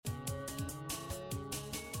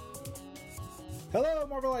Hello,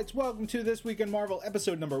 Marvelites. Welcome to This Week in Marvel,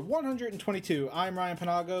 episode number 122. I'm Ryan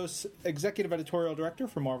Penagos, Executive Editorial Director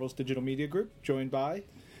for Marvel's Digital Media Group, joined by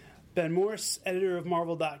Ben Morse, editor of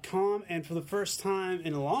Marvel.com, and for the first time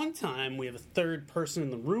in a long time, we have a third person in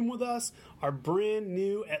the room with us, our brand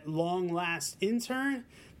new, at long last, intern,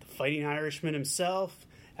 the Fighting Irishman himself,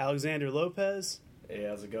 Alexander Lopez. Hey,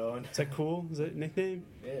 how's it going? Is that cool? Is that a nickname?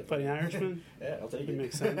 Yeah, Fighting Irishman? Yeah, I'll take it. It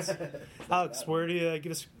makes sense. Alex, where do you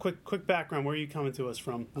give us a quick background? Where are you coming to us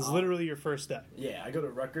from? This is literally your first step. Yeah, I go to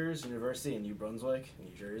Rutgers University in New Brunswick,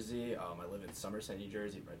 New Jersey. I live in Somerset, New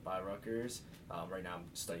Jersey, right by Rutgers. Right now I'm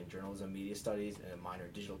studying journalism, media studies, and a minor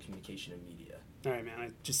in digital communication and media. All right, man. I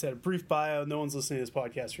just said a brief bio. No one's listening to this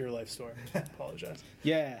podcast for your life story. I apologize.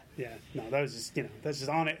 Yeah. No, that was just that's just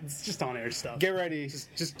on it. It's just on air stuff. Get ready.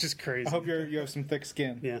 Just crazy. I hope you have some thick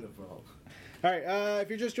skin. Yeah. No problem. All right, if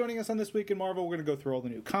you're just joining us on This Week in Marvel, we're going to go through all the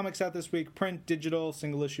new comics out this week, print, digital,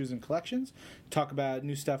 single issues, and collections, talk about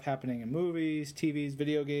new stuff happening in movies, TVs,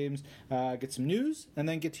 video games, get some news, and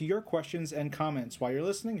then get to your questions and comments. While you're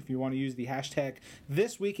listening, if you want to use the hashtag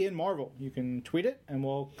 #ThisWeekInMarvel, you can tweet it, and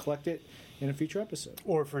we'll collect it in a future episode.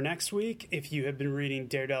 Or for next week, if you have been reading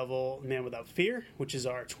Daredevil Man Without Fear, which is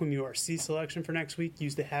our TwimURC selection for next week,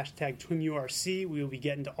 use the hashtag TwimURC. We will be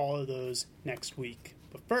getting to all of those next week.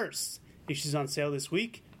 But first, issues on sale this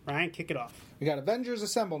week. Ryan, kick it off. We got Avengers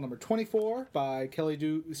Assemble number 24 by Kelly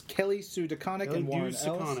Sue DeConnick and Warren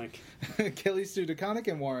Ellis. Kelly Sue DeConnick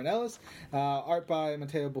and Warren Ellis. Art by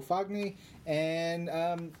Matteo Buffagni. And,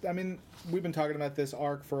 we've been talking about this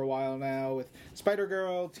arc for a while now with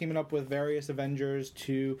Spider-Girl teaming up with various Avengers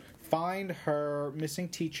to find her missing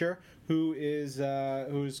teacher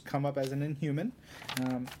who's come up as an Inhuman.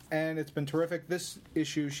 And it's been terrific. This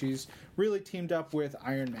issue, she's really teamed up with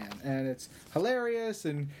Iron Man. And it's hilarious,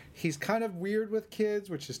 and he's kind of weird with kids,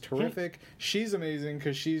 which is terrific. She's amazing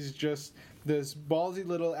because she's just this ballsy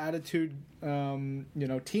little attitude,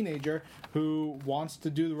 teenager who wants to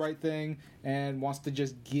do the right thing and wants to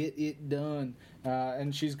just get it done.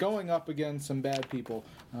 And she's going up against some bad people.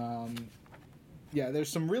 There's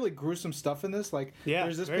some really gruesome stuff in this.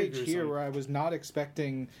 There's this page gruesome here where I was not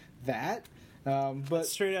expecting that. But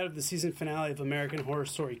that's straight out of the season finale of American Horror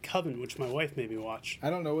Story Coven, which my wife made me watch.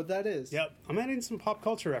 I don't know what that is. Yep. I'm adding some pop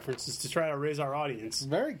culture references to try to raise our audience.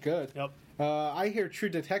 Very good. Yep. I hear True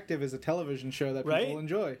Detective is a television show that people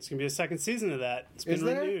enjoy. It's going to be a second season of that. It's been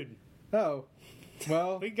renewed. Oh.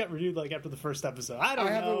 Well, I think it got renewed after the first episode. I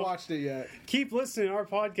haven't watched it yet. Keep listening to our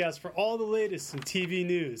podcast for all the latest in TV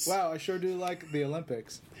news. Wow, I sure do like the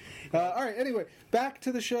Olympics. All right, anyway, back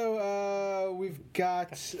to the show. We've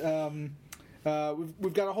got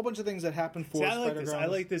we've got a whole bunch of things that happen for Spider-Girl. I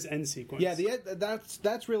like this end sequence. Yeah,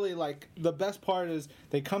 that's really the best part is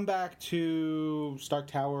they come back to Stark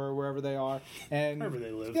Tower or wherever they are, and wherever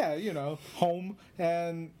they live. Yeah, home,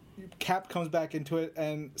 and Cap comes back into it,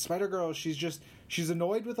 and Spider-Girl, she's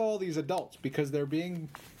annoyed with all these adults because they're being,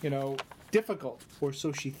 difficult, or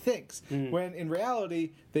so she thinks, when in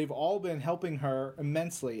reality, they've all been helping her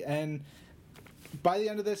immensely. And by the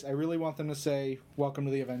end of this, I really want them to say, "Welcome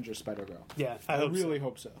to the Avengers, Spider-Girl." Yeah, I really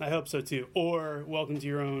hope so. I hope so, too. Or, welcome to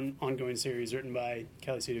your own ongoing series written by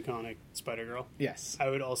Kelly Sue DeConnick, Spider-Girl. Yes. I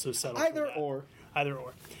would also settle Either for that. Either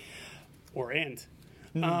or. Or and.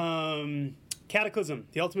 Cataclysm,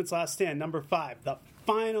 The Ultimate's Last Stand, number 5, the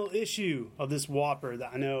final issue of this whopper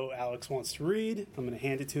that I know Alex wants to read. I'm going to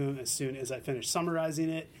hand it to him as soon as I finish summarizing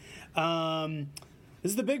it.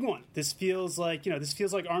 This is the big one. This feels like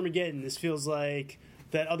Armageddon. This feels like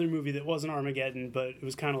that other movie that wasn't Armageddon, but it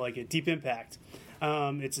was kind of like a Deep Impact.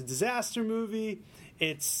 It's a disaster movie.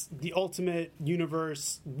 It's the Ultimate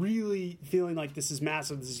Universe, really feeling like this is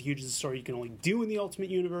massive, this is huge, this is a story you can only do in the Ultimate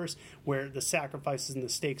Universe, where the sacrifices and the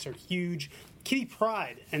stakes are huge. Kitty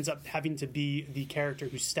Pryde ends up having to be the character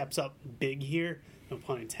who steps up big here, no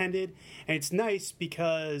pun intended. And it's nice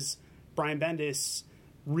because Brian Bendis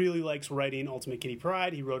really likes writing Ultimate Kitty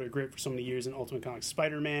Pryde. He wrote her great for so many years in Ultimate Comics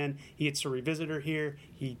Spider-Man. He gets to revisit her here.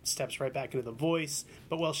 He steps right back into the voice.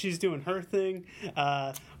 But while she's doing her thing,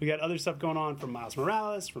 we got other stuff going on from Miles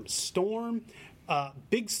Morales, from Storm,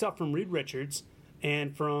 big stuff from Reed Richards,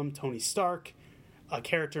 and from Tony Stark. A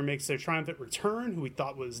character makes their triumphant return, who we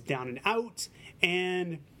thought was down and out,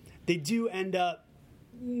 and they do end up,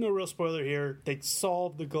 no real spoiler here, they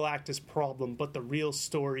solve the Galactus problem, but the real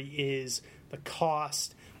story is the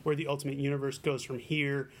cost, where the Ultimate Universe goes from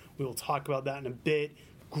here. We will talk about that in a bit.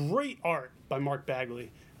 Great art by Mark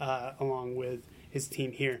Bagley, along with his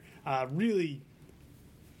team here. Really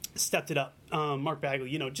stepped it up. Mark Bagley,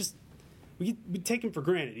 we take him for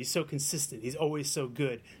granted. He's so consistent. He's always so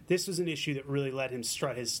good. This was an issue that really let him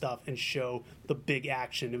strut his stuff and show the big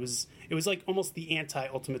action. It was like almost the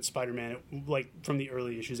anti-Ultimate Spider-Man, like from the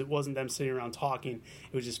early issues. It wasn't them sitting around talking.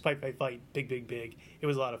 It was just fight, big. It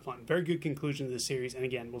was a lot of fun. Very good conclusion to the series. And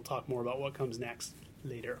again, we'll talk more about what comes next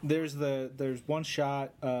later. There's one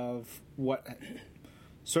shot of what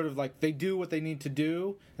sort of like they do what they need to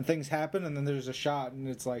do and things happen, and then there's a shot and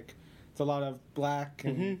it's like it's a lot of black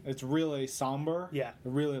and it's really somber. Yeah, I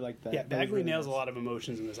really like that. Yeah, Bagley nails a lot of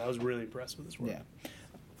emotions in this. I was really impressed with this work. Yeah.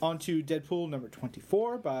 On to Deadpool number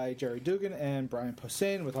 24 by Jerry Dugan and Brian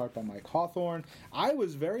Posehn with art by Mike Hawthorne. I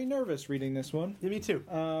was very nervous reading this one. Yeah, me too.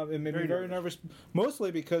 It made me very nervous,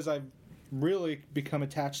 mostly because I've really become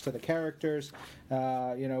attached to the characters.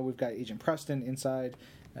 We've got Agent Preston inside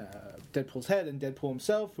Deadpool's head and Deadpool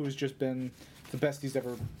himself, who's just been the best he's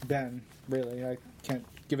ever been, really. I can't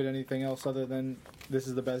give it anything else other than this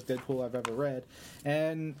is the best Deadpool I've ever read.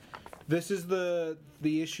 And this is the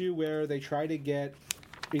issue where they try to get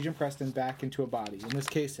Agent Preston back into a body. In this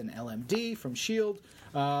case, an LMD from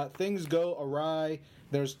S.H.I.E.L.D. Things go awry.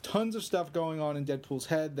 There's tons of stuff going on in Deadpool's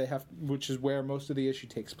head, which is where most of the issue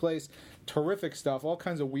takes place. Terrific stuff. All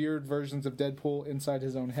kinds of weird versions of Deadpool inside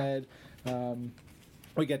his own head.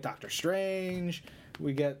 We get Doctor Strange.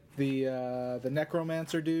 We get the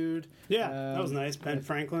Necromancer dude. Yeah, that was nice. Ben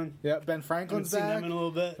Franklin. Yeah, Ben Franklin's back. I've seen him in a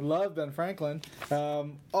little bit. I love Ben Franklin.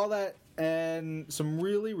 All that and some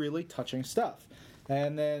really, really touching stuff.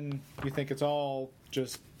 And then you think it's all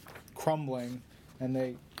just crumbling, and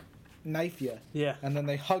they knife you. Yeah. And then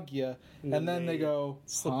they hug you, and then they go,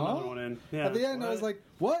 slip another one in. Yeah. At the end, I was like,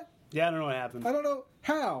 what? Yeah, I don't know what happened. I don't know.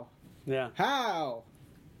 How? Yeah. How?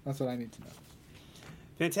 That's what I need to know.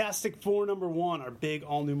 Fantastic Four #1, our big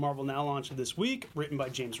all-new Marvel Now launch of this week, written by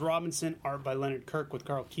James Robinson, art by Leonard Kirk with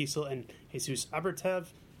Carl Kiesel and Jesus Abertov.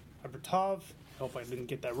 I hope I didn't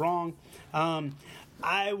get that wrong.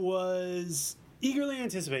 I was eagerly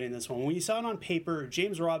anticipating this one. When you saw it on paper,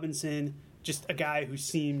 James Robinson, just a guy who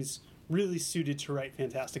seems really suited to write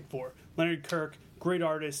Fantastic Four. Leonard Kirk, great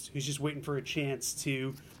artist who's just waiting for a chance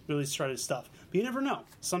to really strut his stuff. But you never know.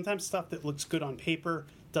 Sometimes stuff that looks good on paper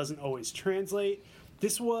doesn't always translate.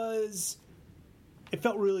 It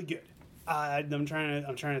felt really good. I'm trying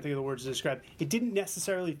to think of the words to describe. It didn't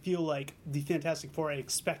necessarily feel like the Fantastic Four I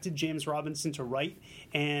expected James Robinson to write,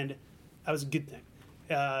 and that was a good thing.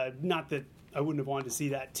 Not that I wouldn't have wanted to see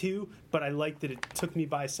that too, but I liked that it took me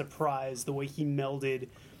by surprise the way he melded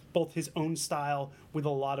both his own style with a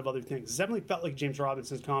lot of other things. It definitely felt like James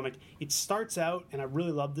Robinson's comic. It starts out, and I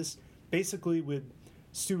really love this, basically with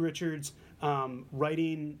Stu Richards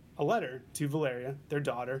writing a letter to Valeria, their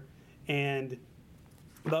daughter, and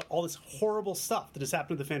about all this horrible stuff that has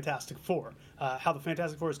happened to the Fantastic Four. How the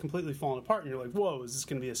Fantastic Four has completely fallen apart, and you're like, whoa, is this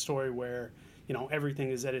going to be a story where everything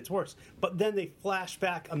is at its worst? But then they flash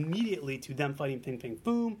back immediately to them fighting Fing Fang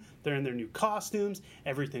Foom. They're in their new costumes.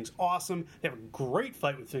 Everything's awesome. They have a great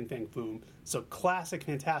fight with Fing Fang Foom. So classic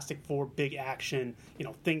Fantastic Four, big action.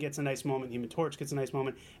 Thing gets a nice moment. Human Torch gets a nice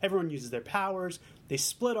moment. Everyone uses their powers. They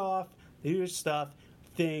split off. They do their stuff.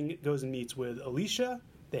 Thing goes and meets with Alicia.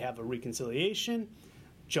 They have a reconciliation.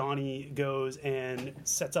 Johnny goes and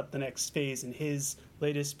sets up the next phase in his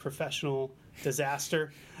latest professional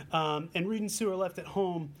disaster. And Reed and Sue are left at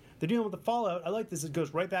home. They're dealing with the fallout. I like this. It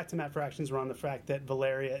goes right back to Matt Fractions around the fact that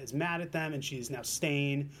Valeria is mad at them and she's now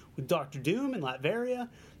staying with Dr. Doom and Latveria.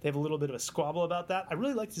 They have a little bit of a squabble about that. I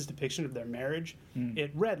really liked this depiction of their marriage.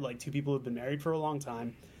 It read like two people who've been married for a long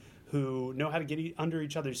time who know how to get under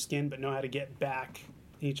each other's skin but know how to get back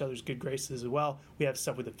in each other's good graces as well. We have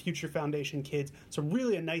stuff with the Future Foundation kids. So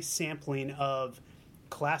really a nice sampling of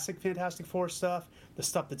classic Fantastic Four stuff, the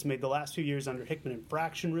stuff that's made the last few years under Hickman and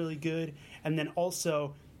Fraction really good, and then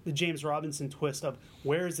also the James Robinson twist of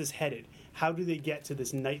where is this headed? How do they get to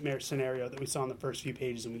this nightmare scenario that we saw in the first few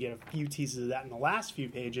pages? And we get a few teases of that in the last few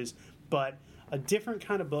pages, but a different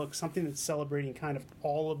kind of book, something that's celebrating kind of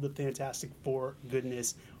all of the Fantastic Four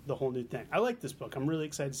goodness, the whole new thing. I like this book. I'm really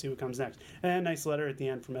excited to see what comes next. And a nice letter at the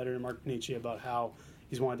end from editor Mark Panici about how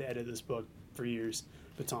he's wanted to edit this book for years,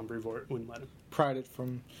 but Tom Brevoort wouldn't let him. Pried it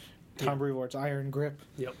from Tom Brevoort's iron grip.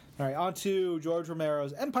 Yep. All right, on to George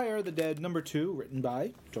Romero's Empire of the Dead #2, written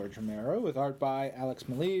by George Romero, with art by Alex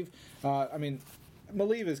Maleev.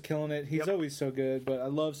 Maleev is killing it. He's always so good, but I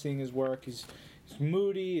love seeing his work. He's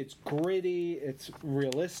moody, it's gritty, it's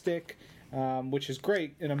realistic, which is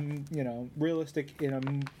great in a realistic in a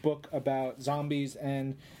book about zombies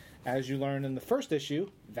and, as you learn in the first issue,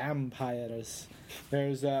 vampires.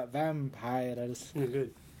 There's vampires.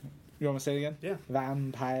 Good. You want me to say it again? Yeah.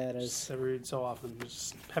 Vampires. I read so often.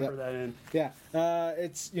 Just pepper that in. Yeah.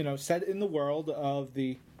 It's, set in the world of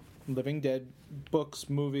the Living Dead books,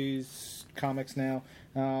 movies, comics now.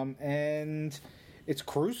 And it's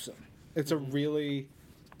gruesome. It's a really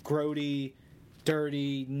grody,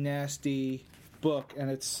 dirty, nasty book, and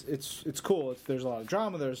it's cool. There's a lot of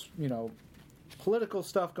drama. There's political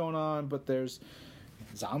stuff going on, but there's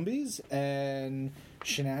zombies and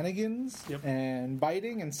shenanigans and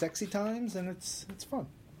biting and sexy times, and it's fun.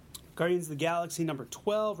 Guardians of the Galaxy number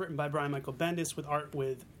 12, written by Brian Michael Bendis, with art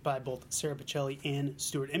by both Sarah Pichelli and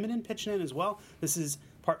Stuart Immonen pitching in as well. This is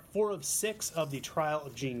part 4 of 6 of the Trial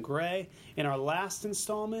of Jean Grey. In our last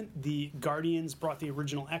installment, the Guardians brought the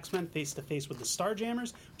original X-Men face-to-face with the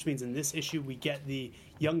Starjammers, which means in this issue we get the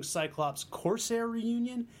Young Cyclops Corsair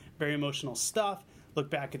reunion. Very emotional stuff. Look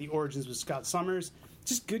back at the origins with Scott Summers.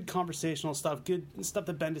 Just good conversational stuff. Good stuff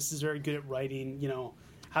that Bendis is very good at writing.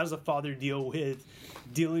 How does a father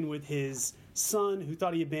dealing with his son who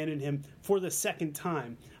thought he abandoned him for the second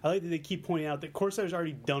time? I like that they keep pointing out that Corsair's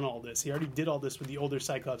already done all this. He already did all this with the older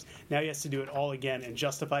Cyclops. Now he has to do it all again and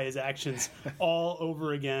justify his actions all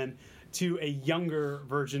over again to a younger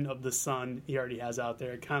version of the son he already has out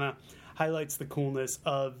there. It kind of highlights the coolness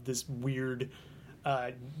of this weird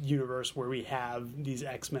universe where we have these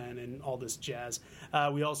X-Men and all this jazz.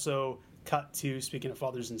 We also cut to, speaking of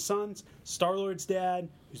fathers and sons, Star-Lord's dad,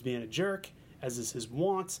 who's being a jerk, as is his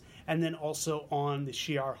wont, and then also on the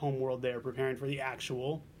Shi'ar homeworld there, preparing for the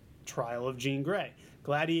actual trial of Jean Grey.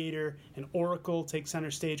 Gladiator and Oracle take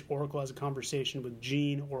center stage. Oracle has a conversation with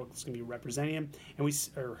Jean. Oracle's going to be representing him,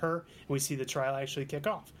 her, and we see the trial actually kick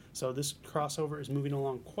off. So this crossover is moving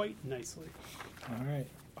along quite nicely. All right.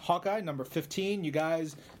 Hawkeye, number 15. You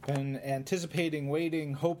guys been anticipating,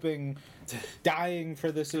 waiting, hoping, dying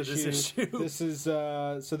for this issue. This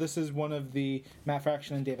is one of the Matt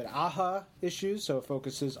Fraction and David Aja issues, so it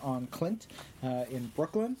focuses on Clint in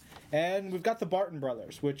Brooklyn. And we've got the Barton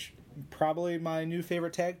brothers, which probably my new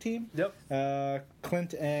favorite tag team. Yep.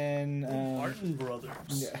 Clint and Barton brothers.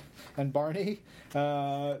 Yeah, and Barney.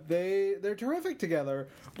 They're terrific together.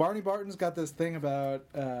 Barney Barton's got this thing about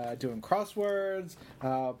doing crosswords,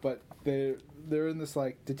 but they're in this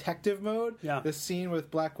like detective mode. Yeah. This scene with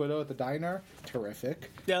Black Widow at the diner, terrific.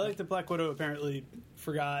 Yeah, I like that Black Widow apparently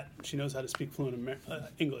forgot she knows how to speak fluent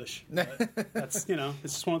English. That's it's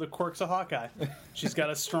just one of the quirks of Hawkeye. She's got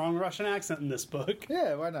a strong Russian accent in this book.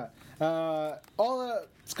 Yeah, why not? All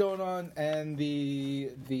that's going on, and the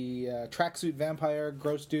tracksuit vampire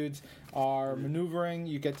gross dudes are maneuvering.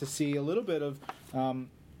 You get to see a little bit of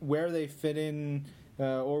where they fit in,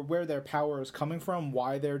 or where their power is coming from,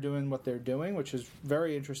 why they're doing what they're doing, which is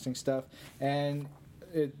very interesting stuff. And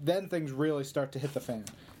then things really start to hit the fan.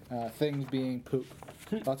 Things being poop.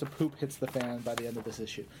 Lots of poop hits the fan by the end of this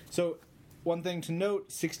issue. So, one thing to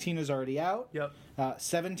note, 16 is already out. Yep.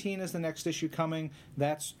 17 is the next issue coming.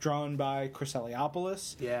 That's drawn by Chris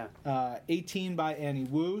Eliopoulos. Yeah. 18 by Annie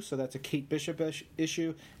Wu, so that's a Kate Bishop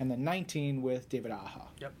issue. And then 19 with David Aja.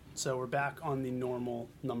 Yep. So we're back on the normal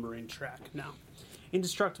numbering track now.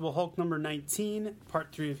 Indestructible Hulk number 19,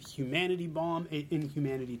 part 3 of Humanity Bomb, an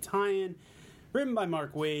Inhumanity tie-in. Written by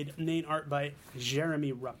Mark Waid, main art by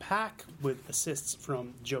Jeremy Rapak, with assists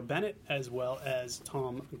from Joe Bennett as well as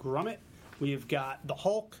Tom Grummett. We've got the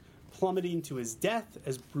Hulk plummeting to his death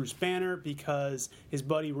as Bruce Banner because his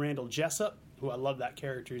buddy Randall Jessup, who I love that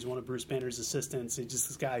character, he's one of Bruce Banner's assistants. He's just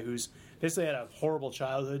this guy who's basically had a horrible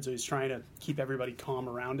childhood, so he's trying to keep everybody calm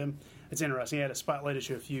around him. It's interesting. He had a spotlight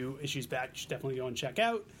issue a few issues back. You should definitely go and check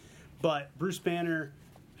out. But Bruce Banner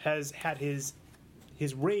has had his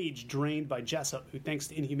rage drained by Jessup, who, thanks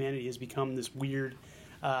to Inhumanity, has become this weird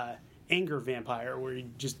anger vampire where he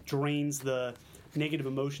just drains the negative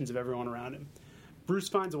emotions of everyone around him. Bruce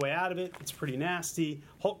finds a way out of it. It's pretty nasty.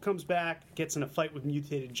 Hulk comes back, gets in a fight with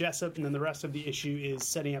mutated Jessup, and then the rest of the issue is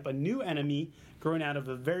setting up a new enemy growing out of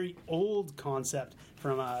a very old concept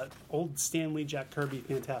from old Stan Lee, Jack Kirby,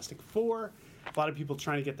 Fantastic Four. A lot of people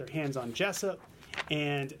trying to get their hands on Jessup,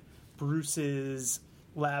 and Bruce's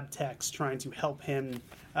lab techs trying to help him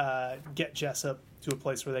get Jessup to a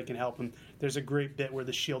place where they can help him. There's a great bit where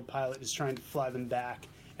the S.H.I.E.L.D. pilot is trying to fly them back,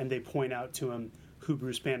 and they point out to him who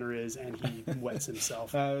Bruce Banner is, and he wets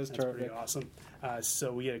himself. That was That's terrific. pretty awesome.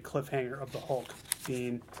 So we get a cliffhanger of the Hulk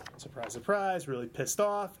being, surprise, surprise, really pissed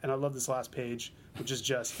off. And I love this last page, which is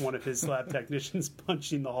just one of his lab technicians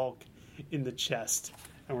punching the Hulk in the chest.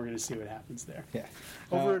 And we're going to see what happens there. Yeah.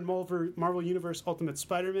 Over in Marvel Universe Ultimate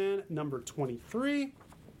Spider-Man, number 23,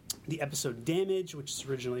 the episode Damage, which is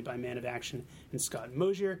originally by Man of Action and Scott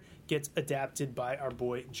Mosier, gets adapted by our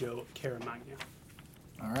boy Joe Caramagna.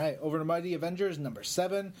 All right, over to Mighty Avengers number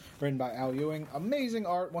 7, written by Al Ewing. Amazing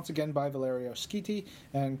art, once again by Valerio Schiti,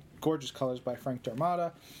 and gorgeous colors by Frank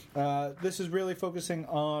D'Armata. This is really focusing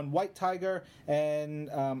on White Tiger and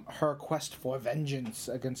her quest for vengeance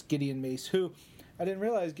against Gideon Mace, who I didn't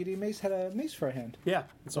realize Gideon Mace had a mace for a hand. Yeah,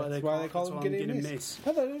 that's why they call him Gideon Mace.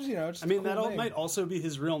 I thought it was, just I mean, that that might also be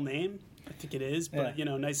his real name. I think it is, but,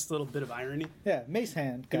 nice little bit of irony. Yeah, Mace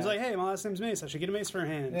hand. He was like, hey, my last name's Mace. I should get a mace for a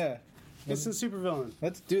hand. Yeah. Instant supervillain.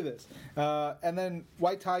 Let's do this. And then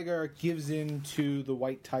White Tiger gives in to the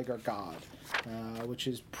White Tiger God, which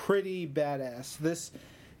is pretty badass. This,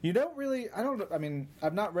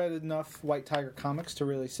 I've not read enough White Tiger comics to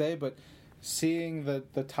really say, but seeing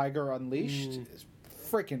the Tiger Unleashed is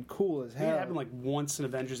freaking cool as hell. It happened like once in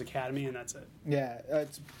Avengers Academy, and that's it. Yeah,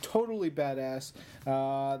 it's totally badass.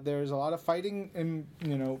 There's a lot of fighting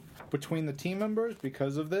between the team members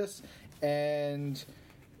because of this, and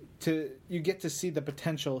you get to see the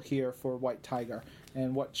potential here for White Tiger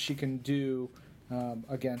and what she can do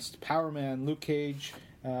against Power Man, Luke Cage,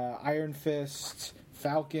 Iron Fist,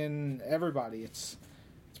 Falcon, everybody. It's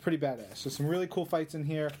pretty badass. So some really cool fights in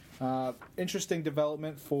here. Interesting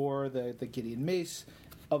development for the Gideon Mace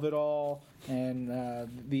of it all, and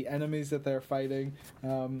the enemies that they're fighting,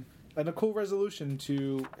 and a cool resolution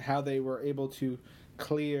to how they were able to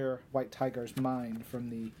clear White Tiger's mind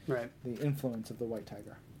from the influence of the White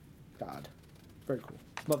Tiger God. Very cool.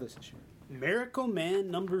 Love this issue. Miracle Man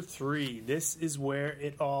number 3. This is where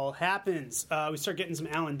it all happens. We start getting some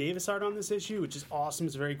Alan Davis art on this issue, which is awesome.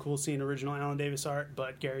 It's very cool seeing original Alan Davis art,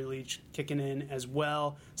 but Gary Leach kicking in as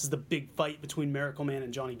well. This is the big fight between Miracle Man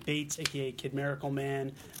and Johnny Bates, a.k.a. Kid Miracle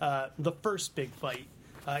Man. The first big fight.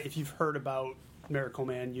 If you've heard about Miracle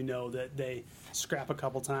Man, you know that they scrap a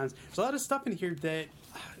couple times. There's a lot of stuff in here that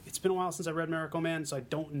it's been a while since I read Miracle Man, so I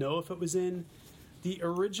don't know if it was in the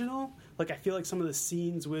original. Like, I feel like some of the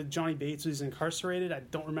scenes with Johnny Bates was incarcerated, I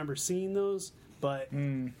don't remember seeing those, but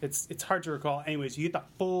it's hard to recall. Anyways, you get the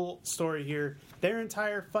full story here. Their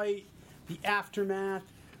entire fight, the aftermath,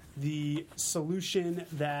 the solution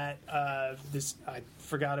that I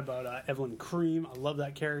forgot about Evelyn Cream. I love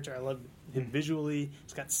that character. I love him visually.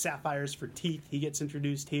 He's got sapphires for teeth. He gets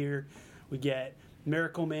introduced here. We get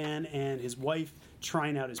Miracle Man and his wife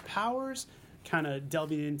trying out his powers, kind of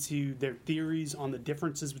delving into their theories on the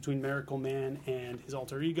differences between Miracle Man and his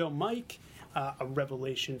alter ego, Mike. A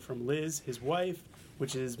revelation from Liz, his wife,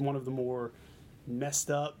 which is one of the more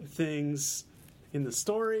messed up things in the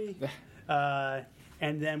story.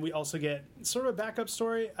 And then we also get sort of a backup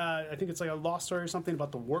story. I think it's like a lost story or something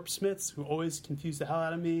about the Warp Smiths, who always confuse the hell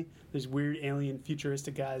out of me. There's weird alien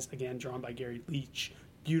futuristic guys, again, drawn by Gary Leach.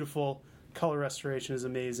 Beautiful. Color restoration is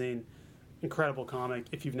amazing. Incredible comic.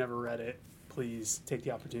 If you've never read it, please take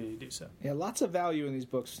the opportunity to do so. Yeah, lots of value in these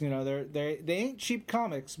books. They ain't cheap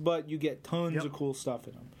comics, but you get tons of cool stuff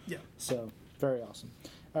in them. Yeah. So, very awesome.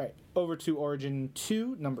 All right, over to Origin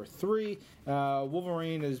 2, number 3.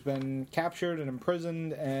 Wolverine has been captured and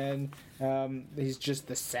imprisoned, and he's just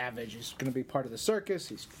the savage. He's going to be part of the circus.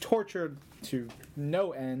 He's tortured to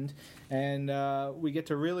no end, and we get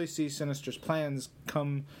to really see Sinister's plans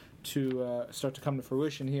start to come to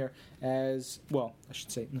fruition here as, well, I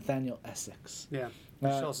should say Nathaniel Essex. Yeah.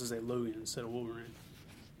 Which else is a Logan instead of Wolverine?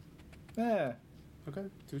 Yeah. Okay,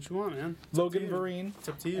 do what you want, man. Logan Vereen. It's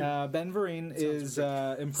up to you. Ben Vereen is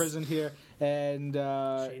imprisoned here, and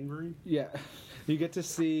Shane Vereen? Yeah, you get to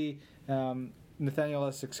see Nathaniel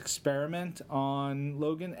Essex experiment on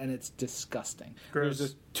Logan, and it's disgusting. Gross.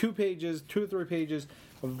 There's just 2 or 3 pages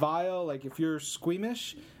of vile. Like, if you're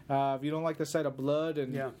squeamish, if you don't like the sight of blood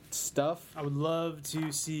and stuff, I would love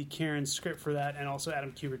to see Kieran's script for that, and also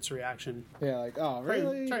Adam Kubert's reaction. Yeah, like, oh,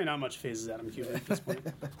 really? Probably not much phases Adam Kubert at this point.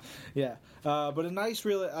 Yeah, but a nice,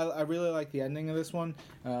 I really like the ending of this one,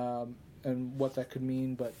 and what that could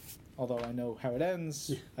mean. But although I know how it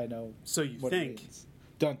ends, I know. So you what think? It means.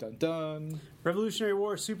 Dun dun dun. Revolutionary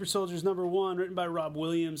War Super Soldiers number 1, written by Rob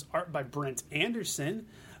Williams, art by Brent Anderson.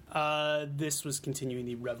 This was continuing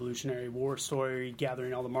the Revolutionary War story,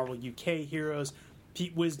 gathering all the Marvel UK heroes.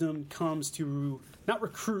 Pete Wisdom comes to not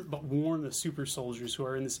recruit, but warn the super soldiers, who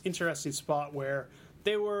are in this interesting spot where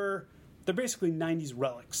they're basically 90s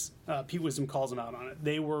relics. Pete Wisdom calls them out on it.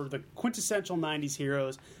 They were the quintessential 90s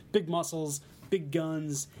heroes, big muscles, big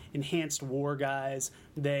guns, enhanced war guys.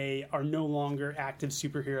 They are no longer active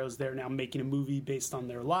superheroes. They're now making a movie based on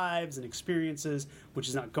their lives and experiences, which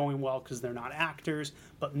is not going well because they're not actors.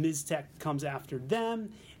 But Miztech comes after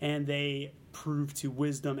them, and they prove to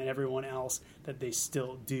Wisdom and everyone else that they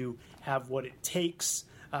still do have what it takes.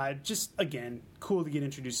 Just, again, cool to get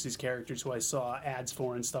introduced to these characters who I saw ads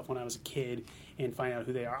for and stuff when I was a kid, and find out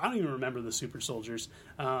who they are. I don't even remember the super soldiers,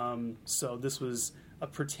 so this was a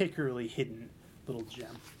particularly hidden little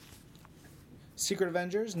gem. Secret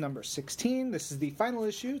Avengers number 16. This is the final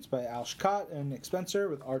issue. It's by Al Scott and Nick Spencer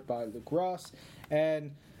with art by Luke Ross.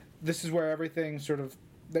 And this is where everything sort of...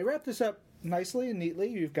 They wrap this up nicely and neatly.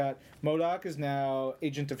 You've got MODOK is now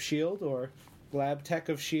Agent of S.H.I.E.L.D. or Lab Tech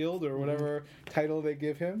of S.H.I.E.L.D. or whatever title they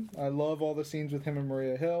give him. I love all the scenes with him and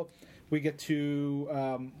Maria Hill. We get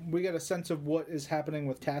a sense of what is happening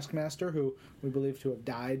with Taskmaster, who we believe to have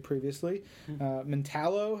died previously.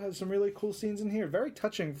 Mentallo has some really cool scenes in here. Very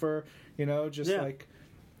touching for, like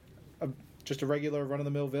just a regular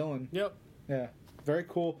run-of-the-mill villain. Yep. Yeah, very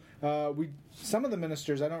cool. Some of the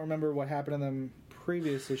ministers, I don't remember what happened in them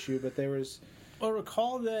previous issue, but there was... Well,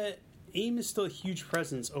 recall that AIM is still a huge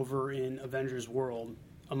presence over in Avengers World,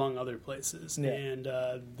 among other places, and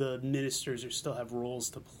the ministers still have roles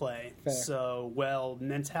to play. Fair. So,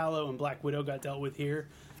 Mentallo and Black Widow got dealt with here.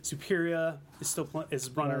 Superia is still is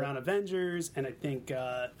running around Avengers, and I think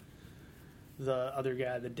the other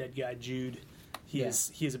guy, the dead guy, Jude, he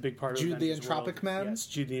is a big part of Jude Avengers the Entropic World. Man? Yes,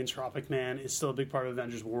 Jude the Entropic Man is still a big part of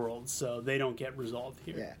Avengers World, so they don't get resolved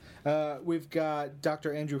here. Yeah. We've got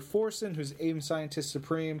Dr. Andrew Forson, who's AIM Scientist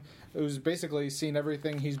Supreme, who's basically seen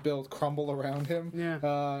everything he's built crumble around him. Yeah,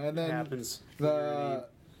 and then it happens. The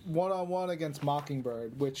one-on-one against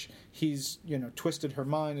Mockingbird, which he's, twisted her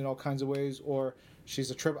mind in all kinds of ways, or she's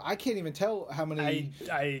a triple. I can't even tell how many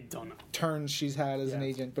I don't know turns she's had as an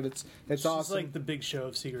agent, but it's She's awesome. like the Big Show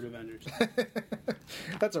of Secret Avengers.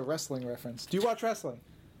 That's a wrestling reference. Do you watch wrestling?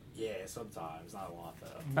 Yeah, sometimes. Not a lot,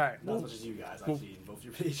 though. All right. Not as much as you guys. I've seen both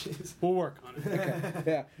your pages. We'll work on it. Okay.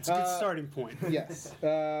 Yeah. It's a good starting point. Yes.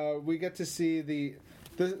 We get to see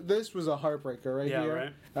this was a heartbreaker right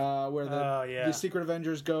here. Right. Where the Secret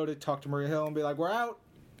Avengers go to talk to Maria Hill and be like, we're out.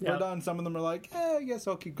 We're done. Some of them are like, I guess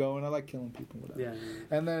I'll keep going. I like killing people. Whatever. Yeah.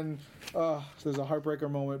 And then there's a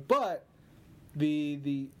heartbreaker moment. But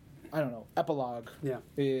the I don't know, epilogue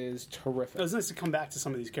is terrific. It was nice to come back to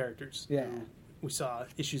some of these characters. Yeah. We saw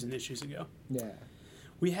issues and issues ago. Yeah.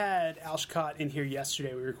 We had Al Scott in here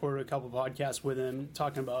yesterday. We recorded a couple podcasts with him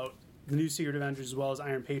talking about the new Secret Avengers as well as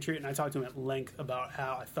Iron Patriot, and I talked to him at length about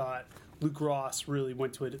how I thought Luke Ross really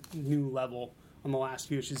went to a new level on the last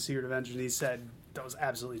few issues of Secret Avengers. He said that was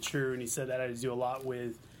absolutely true, and he said that had to do a lot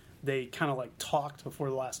with they kind of like talked before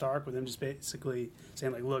the last arc with him just basically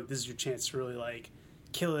saying like, look, this is your chance to really like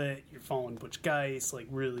kill it. You're following Butch Geist, like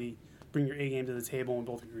really bring your A game to the table, and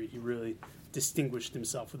both agree he really distinguished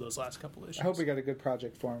himself with those last couple issues. I hope we got a good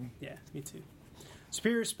project for him. Yeah, me too.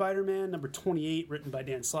 Superior Spider-Man, number 28, written by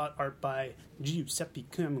Dan Slott, art by Giuseppe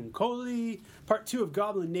Camuncoli. Part 2 of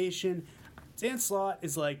Goblin Nation. Dan Slott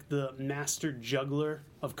is like the master juggler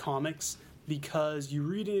of comics because you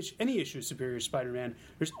read any issue of Superior Spider-Man,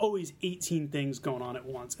 there's always 18 things going on at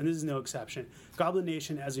once, and this is no exception. Goblin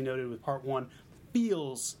Nation, as we noted with Part 1,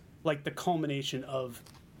 feels like the culmination of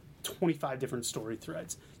 25 different story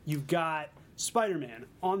threads. You've got Spider-Man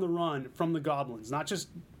on the run from the goblins, not just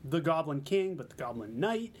the Goblin King, but the Goblin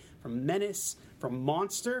Knight, from Menace, from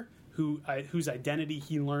Monster, whose identity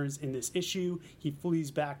he learns in this issue. He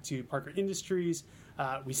flees back to Parker Industries.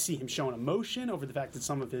 We see him showing emotion over the fact that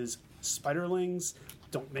some of his Spiderlings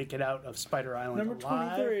don't make it out of Spider Island Number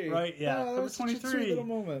alive. 23. Right, yeah. Oh, that Number was such a 23. sweet little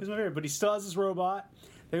moment. He's my favorite, but he still has his robot.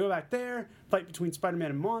 They go back there, fight between Spider-Man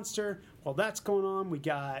and Monster. While that's going on, we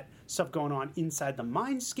got stuff going on inside the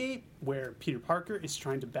Mindscape, where Peter Parker is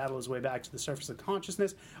trying to battle his way back to the surface of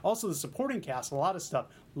consciousness. Also, the supporting cast, a lot of stuff.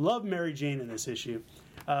 Love Mary Jane in this issue.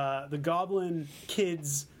 The Goblin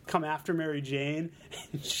kids come after Mary Jane,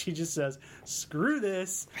 and she just says, screw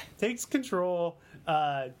this, takes control,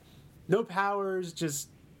 no powers, just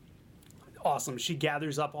awesome. She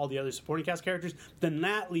gathers up all the other supporting cast characters. Then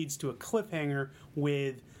that leads to a cliffhanger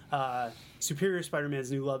with Superior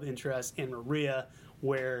Spider-Man's new love interest, and Maria,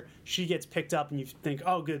 where she gets picked up and you think,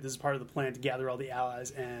 oh good, this is part of the plan to gather all the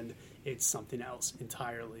allies, and it's something else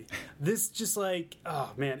entirely. This just like,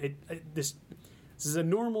 oh man, this is a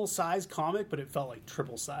normal size comic, but it felt like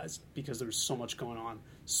triple size because there was so much going on,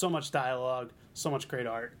 so much dialogue, so much great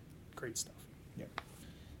art, great stuff. Yeah.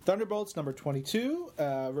 Thunderbolts number 22,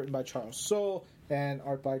 written by Charles Soule and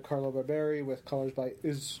art by Carlo Barberi with colors by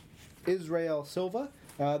Israel Silva.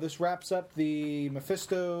 This wraps up the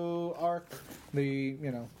Mephisto arc, the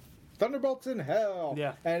Thunderbolts in hell.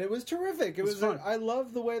 Yeah, and it was terrific. It was fun. I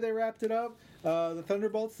love the way they wrapped it up. The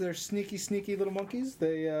Thunderbolts, they're sneaky little monkeys.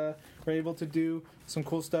 They were able to do some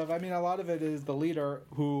cool stuff. I mean, a lot of it is the leader,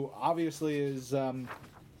 who obviously is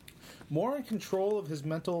more in control of his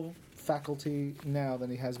mental faculty now than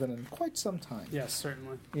he has been in quite some time. Yes,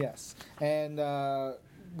 certainly. Yes, and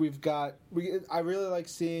I really like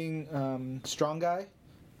seeing Strong Guy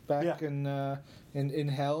back in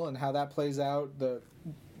Hell and how that plays out.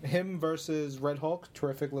 Him versus Red Hulk,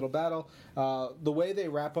 terrific little battle. The way they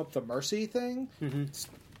wrap up the Mercy thing, it's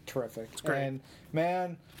terrific. It's great. And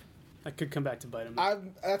man, that could come back to bite him.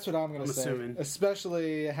 That's what I'm going to say. Assuming.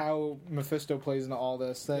 Especially how Mephisto plays into all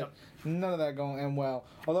this. None of that going to end well.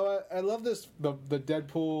 Although I love this the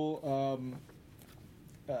Deadpool.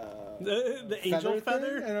 The angel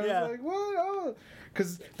feather? And I was like, what? Oh.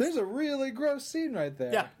 Because there's a really gross scene right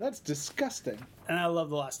there. Yeah. That's disgusting. And I love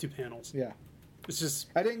the last two panels. Yeah. It's just...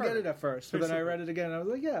 I didn't get it at first, but then I read it again and I was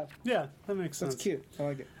like, yeah. Yeah, that makes sense. That's cute. I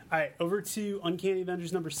like it. All right, over to Uncanny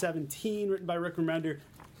Avengers number 17, written by Rick Remender.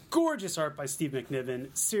 Gorgeous art by Steve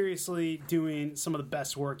McNiven. Seriously doing some of the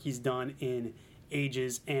best work he's done in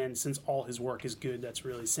ages, and since all his work is good, that's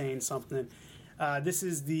really saying something. This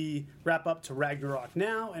is the wrap-up to Ragnarok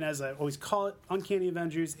Now, and as I always call it, Uncanny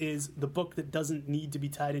Avengers is the book that doesn't need to be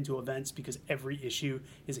tied into events because every issue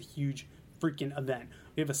is a huge freaking event.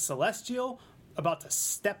 We have a Celestial about to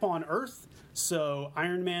step on Earth, so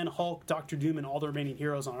Iron Man, Hulk, Doctor Doom, and all the remaining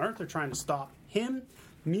heroes on Earth are trying to stop him.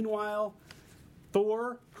 Meanwhile,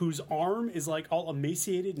 Thor, whose arm is like all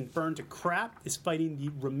emaciated and burned to crap, is fighting the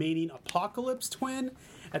remaining Apocalypse twin.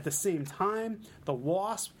 At the same time, the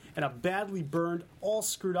Wasp and a badly burned, all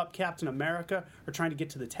screwed up Captain America are trying to get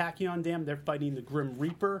to the Tachyon Dam. They're fighting the Grim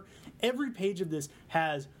Reaper. Every page of this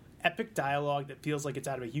has epic dialogue that feels like it's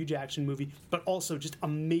out of a huge action movie, but also just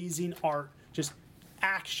amazing art, just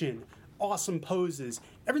action, awesome poses,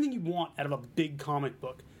 everything you want out of a big comic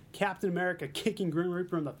book. Captain America kicking Grim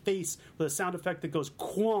Reaper in the face with a sound effect that goes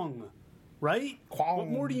quong, right? Quong. What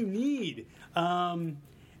more do you need? And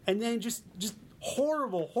then just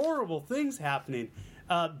horrible things happening.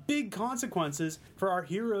 Big consequences for our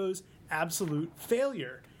hero's absolute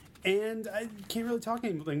failure. And I can't really talk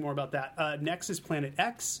anything more about that. Next is Planet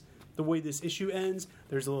X. The way this issue ends,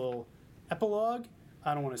 there's a little epilogue.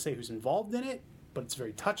 I don't want to say who's involved in it, but it's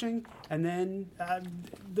very touching. And then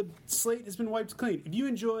the slate has been wiped clean. If you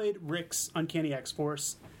enjoyed Rick's Uncanny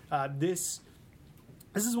X-Force, this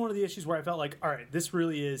is one of the issues where I felt like, all right, this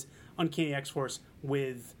really is Uncanny X-Force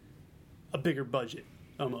with a bigger budget,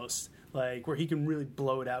 almost. Like, where he can really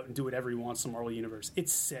blow it out and do whatever he wants in the Marvel Universe.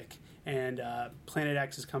 It's sick. And Planet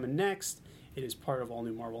X is coming next. It is part of All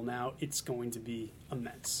New Marvel now. It's going to be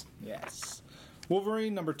immense. Yes.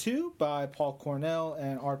 Wolverine number 2 by Paul Cornell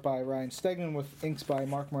and art by Ryan Stegman with inks by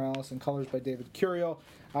Mark Morales and colors by David Curiel.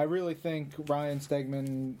 I really think Ryan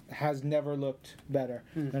Stegman has never looked better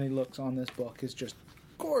than he looks on this book. It's just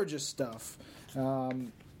gorgeous stuff.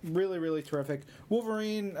 Really terrific.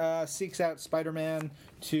 Wolverine seeks out Spider-Man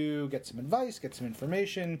to get some advice, get some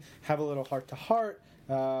information, have a little heart-to-heart.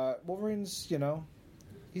 Wolverine's,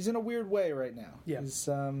 he's in a weird way right now. Yeah. He's,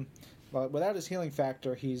 without his healing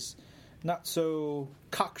factor, he's not so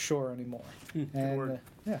cocksure anymore.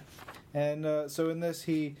 And so in this,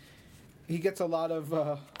 he gets a lot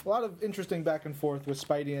of interesting back and forth with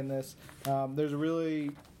Spidey in this. There's a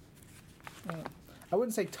really, I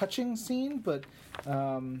wouldn't say touching scene, but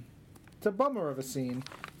it's a bummer of a scene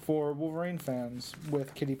for Wolverine fans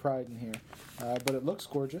with Kitty Pryde in here. But it looks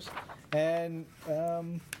gorgeous. And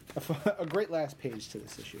a great last page to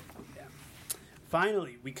this issue. Yeah.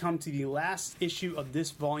 Finally, we come to the last issue of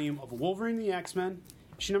this volume of Wolverine and the X-Men,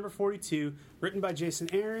 issue number 42, written by Jason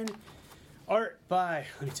Aaron, art by,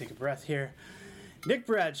 let me take a breath here, Nick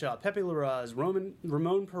Bradshaw, Pepe Larraz,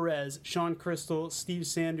 Ramon Perez, Sean Crystal, Steve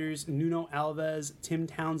Sanders, Nuno Alves, Tim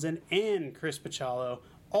Townsend, and Chris Pachalo,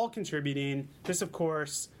 all contributing. This, of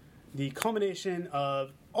course, the culmination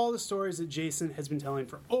of all the stories that Jason has been telling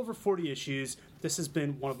for over 40 issues. This has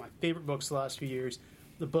been one of my favorite books the last few years.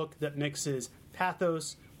 The book that mixes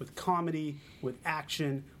pathos with comedy, with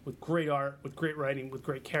action, with great art, with great writing, with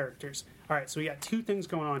great characters. All right, so we got two things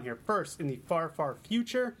going on here. First, in the far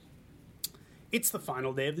future, it's the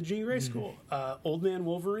final day of the Jean Grey School. Old Man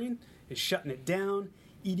Wolverine is shutting it down.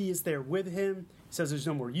 Edie is there with him. Says there's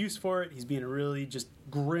no more use for it. He's being a really just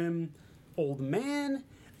grim old man.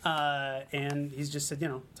 And he's just said,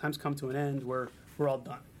 time's come to an end. We're all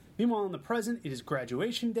done. Meanwhile, in the present, it is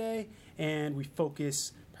graduation day, and we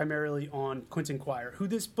focus primarily on Quentin Quire, who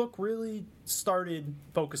this book really started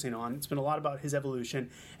focusing on. It's been a lot about his evolution,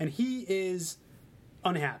 and he is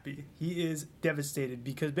unhappy. He is devastated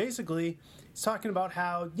because basically he's talking about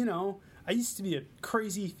how, I used to be a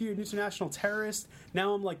crazy, feared international terrorist.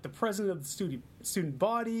 Now I'm like the president of the student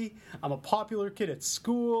body. I'm a popular kid at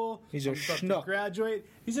school. He's a schnook. Graduate.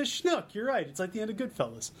 He's a schnook. You're right. It's like the end of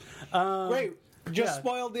Goodfellas. Great. Just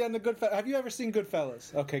spoiled the end of Goodfellas. Have you ever seen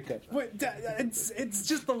Goodfellas? Okay, good. Wait, it's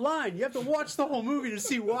just the line. You have to watch the whole movie to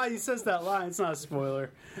see why he says that line. It's not a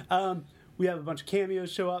spoiler. We have a bunch of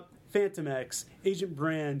cameos show up. Phantom X, Agent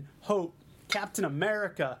Brand, Hope, Captain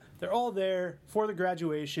America. They're all there for the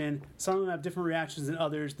graduation. Some of them have different reactions than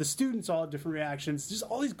others. The students all have different reactions. Just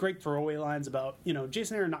all these great throwaway lines about,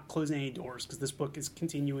 Jason Aaron not closing any doors because this book is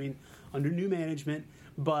continuing under new management.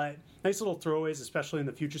 But nice little throwaways, especially in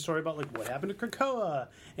the future story about like what happened to Krakoa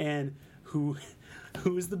and who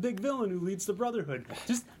is the big villain who leads the Brotherhood.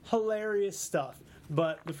 Just hilarious stuff.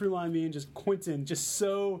 But the through line being just Quentin, just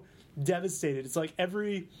so devastated. It's like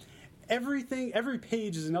every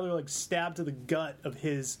page is another like stab to the gut of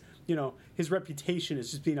his reputation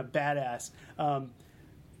as just being a badass.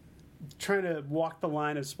 Trying to walk the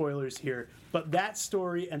line of spoilers here, but that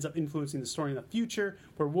story ends up influencing the story in the future,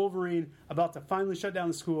 where Wolverine, about to finally shut down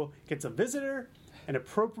the school, gets a visitor, an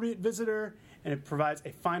appropriate visitor, and it provides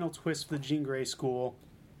a final twist for the Jean Grey school.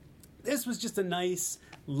 This was just a nice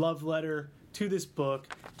love letter to this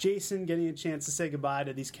book. Jason getting a chance to say goodbye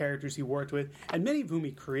to these characters he worked with, and many of whom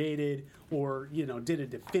he created or did a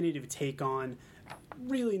definitive take on.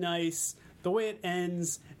 Really nice. The way it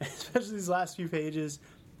ends, especially these last few pages,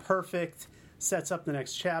 perfect. Sets up the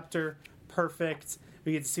next chapter. Perfect.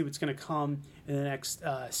 We get to see what's going to come in the next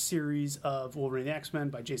series of Wolverine and the X-Men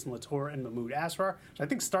by Jason Latour and Mahmoud Asrar, which I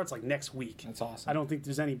think starts like next week. That's awesome. I don't think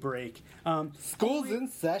there's any break. School's in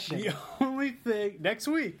session. The only thing, next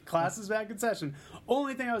week, class is back in session.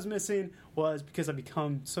 Only thing I was missing was, because I've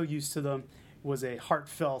become so used to them, was a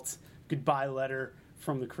heartfelt goodbye letter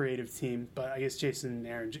from the creative team. But I guess Jason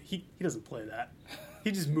Aaron, he doesn't play that.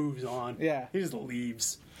 He just moves on. Yeah. He just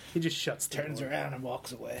leaves. He just shuts the Turns door. around and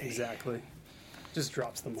walks away. Exactly. Just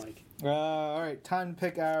drops the mic. All right, time to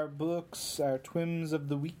pick our books, our Twims of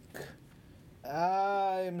the week.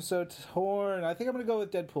 I'm so torn. I think I'm going to go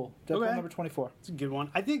with Deadpool. Deadpool number 24. It's a good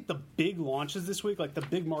one. I think the big launches this week, like the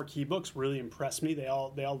big marquee books, really impressed me. They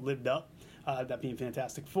all lived up. That being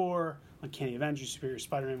Fantastic Four, Uncanny Avengers, Superior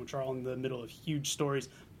Spider-Man, which are all in the middle of huge stories.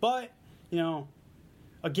 But,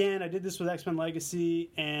 again, I did this with X-Men Legacy,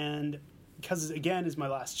 and because, again, is my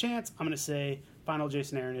last chance, I'm going to say final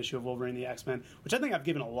Jason Aaron issue of Wolverine and the X-Men, which I think I've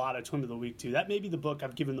given a lot of Twim of the Week to. That may be the book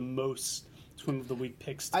I've given the most Twim of the Week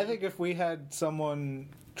picks to. I think if we had someone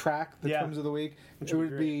track the Twims of the Week, it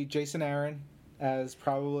would be Jason Aaron as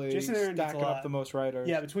probably stacking up the most writers.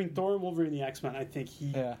 Yeah, between Thor and Wolverine and the X-Men, I think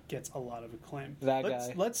he gets a lot of acclaim.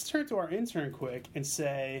 Let's turn to our intern quick and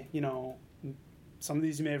say, some of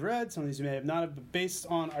these you may have read, some of these you may have not, but based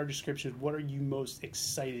on our description, what are you most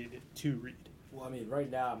excited to read? Well, I mean, right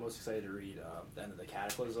now I'm most excited to read the end of the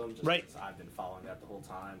Cataclysm, just because I've been following that the whole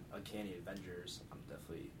time. Uncanny Avengers, I'm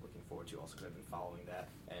definitely looking forward to, also because I've been following that.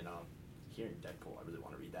 And hearing Deadpool, I really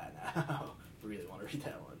want to read that now. Really want to read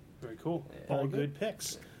that one. Very cool. Yeah. All good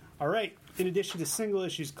picks. All right. In addition to single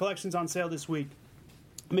issues, collections on sale this week.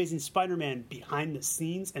 Amazing Spider-Man Behind the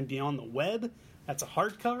Scenes and Beyond the Web. That's a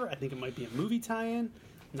hardcover. I think it might be a movie tie-in.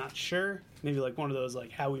 Not sure. Maybe like one of those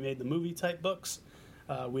like How We Made the Movie type books.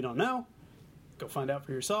 We don't know. Go find out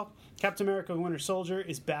for yourself. Captain America Winter Soldier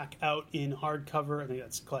is back out in hardcover. I think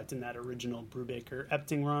that's collecting that original Brubaker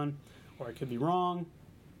Epting run. Or I could be wrong.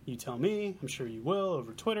 You tell me. I'm sure you will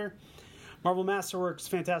over Twitter. Marvel Masterworks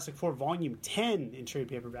Fantastic Four Volume 10 in trade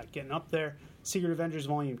paperback, getting up there. Secret Avengers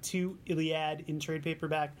Volume 2, Iliad in trade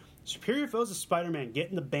paperback. Superior Foes of Spider-Man,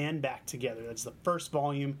 getting the band back together. That's the first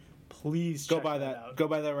volume. Please check that out. Go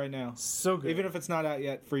buy that right now. So good. Even if it's not out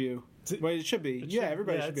yet for you. Well, it should be.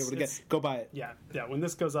 Everybody should be able to get. Go buy it. Yeah. When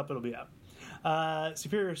this goes up, it'll be up.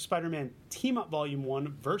 Superior Spider-Man Team Up Volume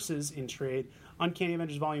 1 Versus in trade. Uncanny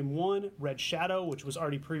Avengers Volume 1, Red Shadow, which was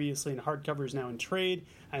already previously in hardcover, is now in trade.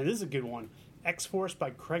 And this is a good one. X-Force by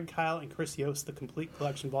Craig Kyle and Chris Yost, the Complete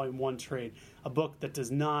Collection Volume 1 trade. A book that does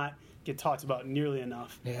not get talked about nearly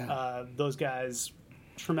enough. Yeah. Those guys,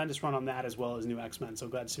 tremendous run on that as well as New X-Men, so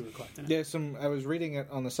glad to see we're collecting it. Yeah, I was reading it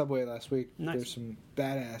on the subway last week. Nice. There's some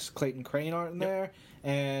badass Clayton Crane art in there.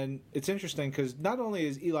 And it's interesting because not only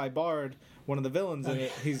is Eli Bard one of the villains in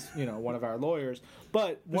it, he's one of our lawyers,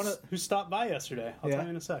 but who stopped by yesterday. I'll tell you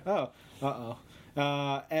in a sec.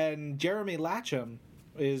 And Jeremy Latcham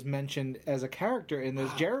is mentioned as a character in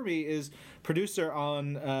this. Jeremy is producer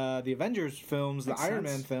on the Avengers films, the Iron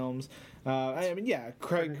Man films.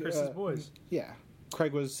 Craig, Chris's boys. Yeah,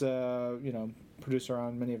 Craig was producer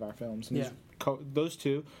on many of our films. And those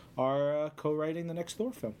two are co-writing the next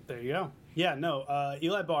Thor film. There you go. Yeah, no,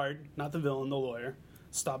 Eli Bard, not the villain, the lawyer,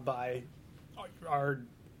 stopped by our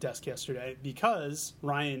desk yesterday because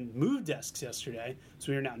Ryan moved desks yesterday,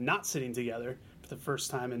 so we are now not sitting together for the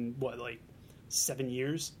first time in 7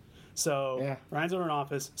 years. So Ryan's over in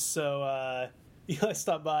office. So Eli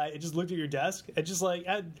stopped by and just looked at your desk and just like,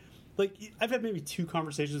 I've had maybe 2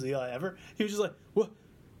 conversations with Eli ever. He was just like,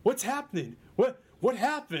 what's happening? What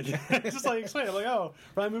happened? Just like explain. I'm like, oh,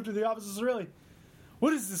 Ryan moved to the office. Is really,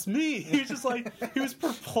 what does this mean? He was just like, he was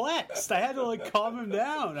perplexed. I had to like calm him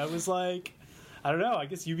down. I was like, I don't know. I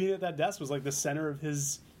guess you being at that desk was like the center of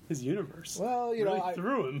his universe. Well, you really know,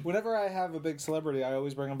 threw him. Whenever I have a big celebrity, I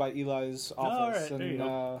always bring him by Eli's office, and you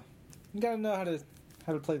gotta know how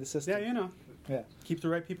to play the system. Yeah, you know. Yeah, keep the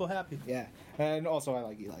right people happy. Yeah, and also I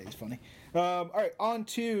like Eli. He's funny. All right, on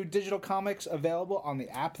to digital comics available on the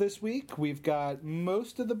app this week. We've got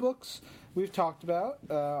most of the books we've talked about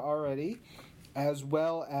already, as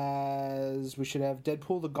well as we should have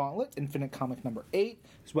Deadpool the Gauntlet, Infinite Comic number 8,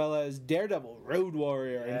 as well as Daredevil Road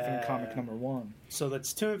Warrior, Infinite Comic number 1. So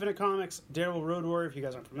that's 2 Infinite Comics. Daredevil Road Warrior, if you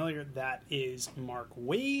guys aren't familiar, that is Mark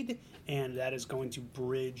Waid, and that is going to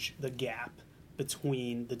bridge the gap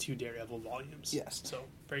between the 2 Daredevil volumes. Yes. So,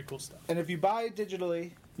 very cool stuff. And if you buy it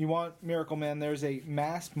digitally, you want Miracle Man, there's a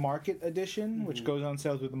mass market edition, which goes on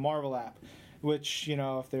sale through the Marvel app, which, you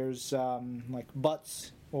know, if there's, like,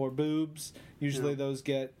 butts or boobs, usually those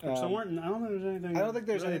get... I don't think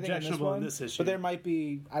there's really anything objectionable in this issue. But there might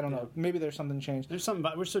be, I don't know, maybe there's something changed. There's something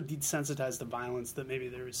about, we're so desensitized to violence that maybe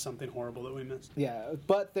there is something horrible that we missed. Yeah,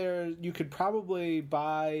 but you could probably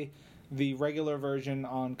buy the regular version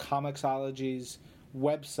on Comixology's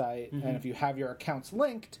website, and if you have your accounts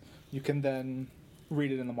linked, you can then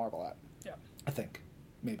read it in the Marvel app. Yeah. I think.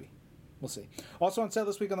 Maybe. We'll see. Also on sale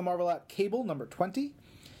this week on the Marvel app, Cable number 20,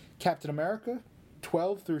 Captain America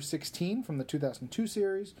 12 through 16 from the 2002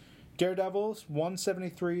 series, Daredevils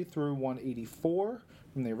 173 through 184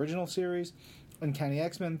 from the original series, Uncanny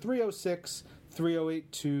X-Men 306,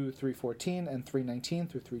 308 to 314, and 319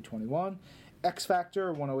 through 321,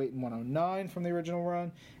 X-Factor 108 and 109 from the original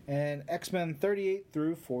run, and X-Men 38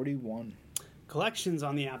 through 41. Collections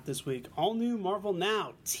on the app this week. All new Marvel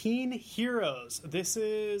Now, Teen Heroes. This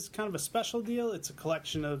is kind of a special deal. It's a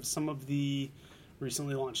collection of some of the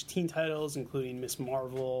recently launched teen titles, including Miss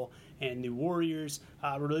Marvel and New Warriors.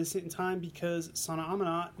 We're releasing it in time because Sana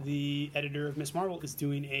Amanat, the editor of Miss Marvel, is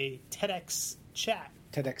doing a TEDx chat.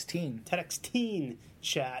 TEDx Teen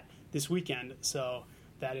chat this weekend. So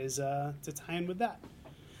that is to tie in with that.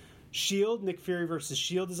 S.H.I.E.L.D., Nick Fury vs.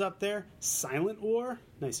 S.H.I.E.L.D. is up there. Silent War,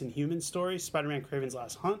 nice and human story. Spider-Man Kraven's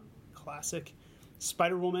Last Hunt, classic.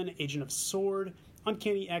 Spider-Woman, Agent of S.W.O.R.D.,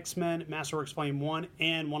 Uncanny X-Men, Masterworks Volume 1,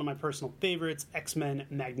 and one of my personal favorites, X-Men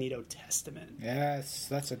Magneto Testament. Yes,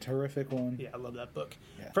 that's a terrific one. Yeah, I love that book.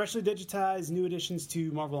 Yeah. Freshly digitized, new additions to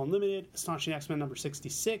Marvel Unlimited, Astonishing X-Men number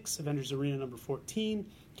 66, Avengers Arena number 14,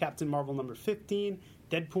 Captain Marvel number 15,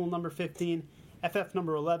 Deadpool number 15, FF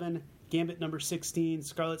number 11, Gambit number 16,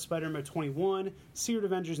 Scarlet Spider number 21, Secret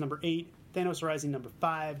Avengers number 8, Thanos Rising number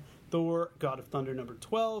 5, Thor God of Thunder number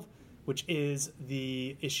 12, which is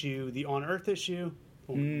the issue, the On Earth issue,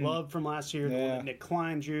 the one we loved from last year, the one that Nick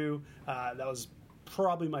Klein drew. That was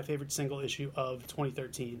probably my favorite single issue of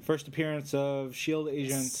 2013. First appearance of S.H.I.E.L.D.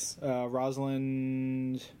 agent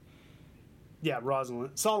Rosalind... Yeah,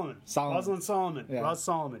 Rosalind Solomon. Rosalind Solomon. Yeah. Roz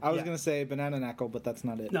Solomon. I was going to say Banana Knuckle, but that's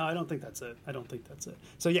not it. No, I don't think that's it.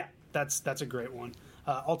 So yeah, that's a great one.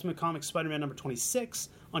 Ultimate Comics Spider-Man number 26,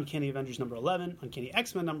 Uncanny Avengers number 11, Uncanny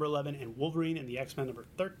X-Men number 11, and Wolverine and the X-Men number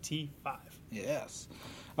 35. Yes.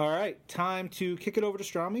 All right, time to kick it over to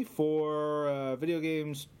Strami for video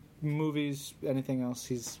games, movies, anything else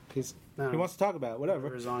he wants to talk about, whatever.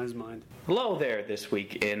 Whatever's on his mind. Hello there this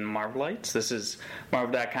week in Marvelites. This is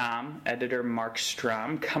Marvel.com editor Mark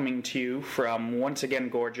Strom coming to you from once again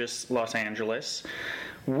gorgeous Los Angeles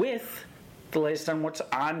with the latest on what's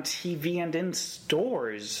on TV and in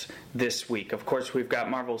stores this week. Of course, we've got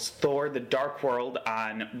Marvel's Thor: The Dark World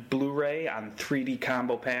on Blu-ray, on 3D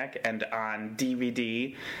Combo Pack, and on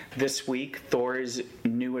DVD. This week, Thor's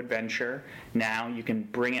new adventure. Now you can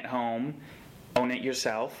bring it home, own it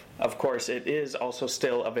yourself. Of course, it is also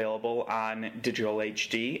still available on digital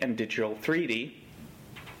HD and digital 3D.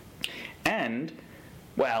 And,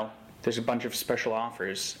 well, there's a bunch of special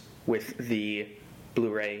offers with the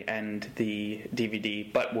Blu-ray and the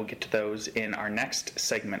DVD, but we'll get to those in our next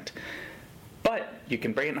segment. But you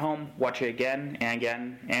can bring it home, watch it again and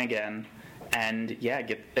again and again, and yeah,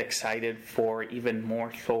 get excited for even more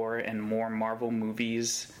Thor and more Marvel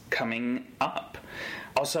movies coming up.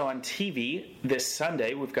 Also on TV, this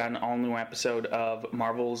Sunday, we've got an all-new episode of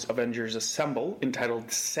Marvel's Avengers Assemble entitled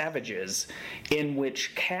Savages, in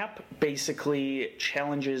which Cap basically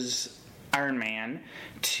challenges Iron Man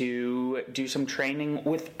to do some training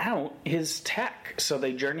without his tech. So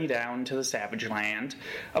they journey down to the Savage Land.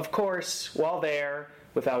 Of course, while there,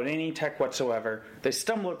 without any tech whatsoever. They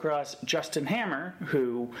stumble across Justin Hammer,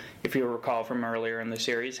 who, if you'll recall from earlier in the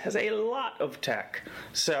series, has a lot of tech.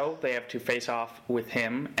 So they have to face off with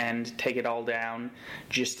him and take it all down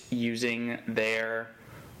just using their,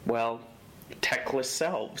 well, techless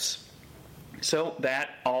selves. So that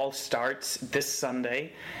all starts this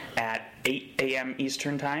Sunday at 8 a.m.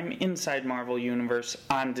 Eastern Time inside Marvel Universe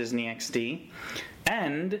on Disney XD.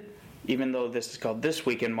 And even though this is called This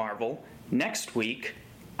Week in Marvel, next week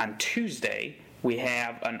on Tuesday we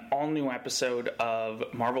have an all-new episode of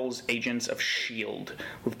Marvel's Agents of S.H.I.E.L.D.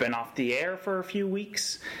 We've been off the air for a few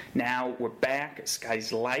weeks. Now we're back.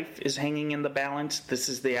 Sky's life is hanging in the balance. This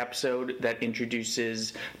is the episode that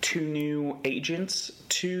introduces 2 new agents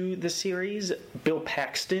to the series. Bill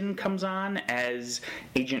Paxton comes on as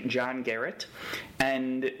Agent John Garrett.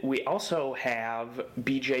 And we also have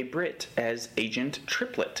BJ Britt as Agent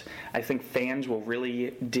Triplet. I think fans will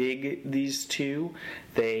really dig these two.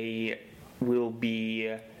 They will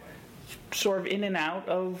be sort of in and out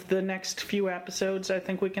of the next few episodes, I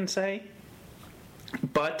think we can say.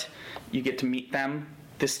 But you get to meet them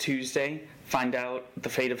this Tuesday, find out the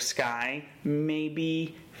fate of Sky,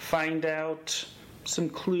 maybe find out some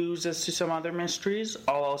clues as to some other mysteries.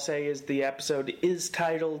 All I'll say is the episode is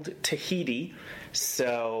titled Tahiti,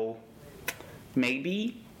 so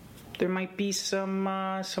maybe there might be some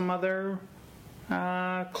other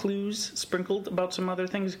clues sprinkled about some other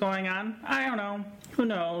things going on. I don't know. Who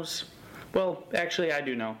knows? Well, actually, I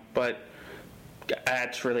do know, but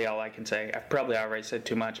that's really all I can say. I've probably already said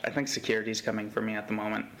too much. I think security's coming for me at the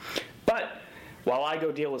moment. But while I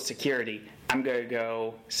go deal with security, I'm going to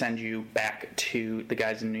go send you back to the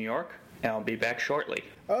guys in New York, and I'll be back shortly.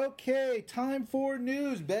 Okay, time for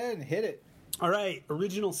news. Ben, hit it. All right,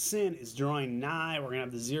 Original Sin is drawing nigh. We're going to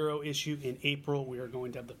have the 0 issue in April. We are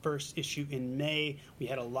going to have the first issue in May. We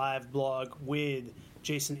had a live blog with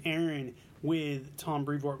Jason Aaron, with Tom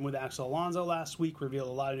Brevoort, and with Axel Alonso last week. Revealed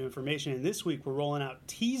a lot of new information. And this week we're rolling out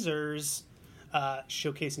teasers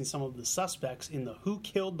showcasing some of the suspects in the Who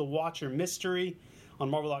Killed the Watcher mystery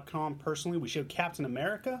on Marvel.com. Personally, we showed Captain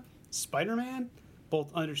America, Spider-Man,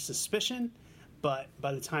 both under suspicion. But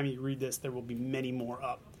by the time you read this, there will be many more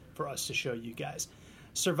up for us to show you guys.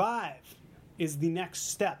 Survive is the next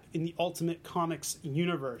step in the Ultimate Comics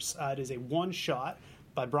universe. It is a one-shot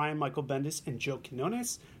by Brian Michael Bendis and Joe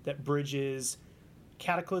Quinones that bridges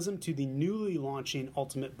Cataclysm to the newly launching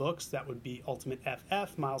Ultimate books. That would be Ultimate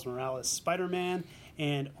FF, Miles Morales, Spider-Man,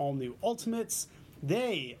 and All New Ultimates.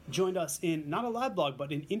 They joined us in, not a live blog,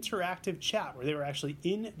 but an interactive chat where they were actually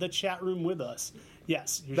in the chat room with us.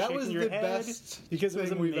 Yes, you're that was your the head best because it was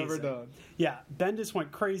thing amazing. we've ever done. Yeah, Bendis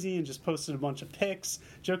went crazy and just posted a bunch of pics.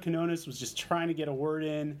 Joe Quinones was just trying to get a word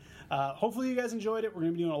in. Hopefully you guys enjoyed it. We're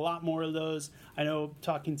going to be doing a lot more of those. I know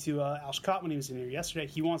talking to Al Scott when he was in here yesterday,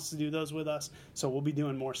 he wants to do those with us, so we'll be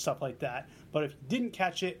doing more stuff like that. But if you didn't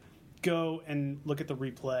catch it, go and look at the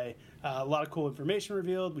replay. A lot of cool information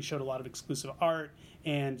revealed. We showed a lot of exclusive art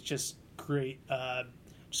and just great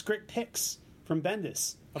pics from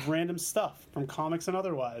Bendis of random stuff from comics and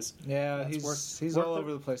otherwise. Yeah, he's all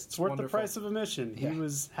over the place. It's worth the price of admission. Yeah. He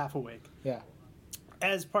was half awake. Yeah.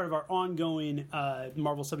 As part of our ongoing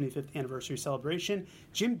Marvel 75th anniversary celebration,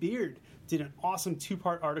 Jim Beard did an awesome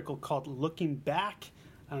 2-part article called Looking Back.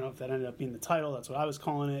 I don't know if that ended up being the title. That's what I was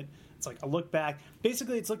calling it. It's like a look back.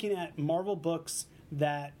 Basically, it's looking at Marvel books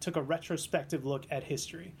that took a retrospective look at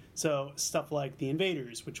history. So stuff like The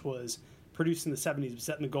Invaders, which was produced in the 70s but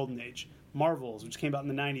set in the Golden Age. Marvels, which came out in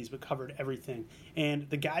the 90s but covered everything. And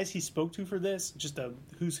the guys he spoke to for this, just a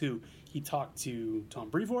who's who, he talked to Tom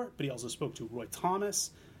Brevoort, but he also spoke to Roy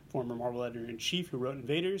Thomas, former Marvel editor-in-chief who wrote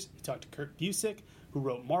Invaders. He talked to Kurt Busiek, who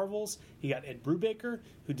wrote Marvels. He got Ed Brubaker,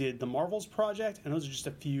 who did the Marvels Project, and those are just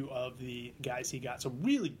a few of the guys he got. So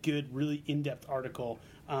really good, really in-depth article.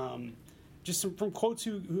 Just from quotes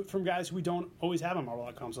from guys who we don't always have on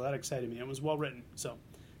Marvel.com, so that excited me. It was well written. So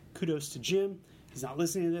kudos to Jim. He's not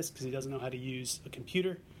listening to this because he doesn't know how to use a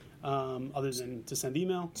computer other than to send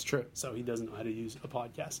email. It's true. So he doesn't know how to use a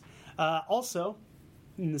podcast. Also,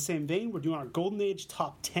 in the same vein, we're doing our Golden Age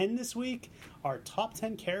Top 10 this week. Our top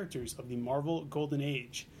 10 characters of the Marvel Golden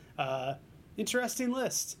Age. Interesting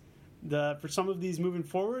list. For some of these moving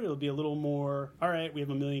forward, it'll be a little more, all right, we have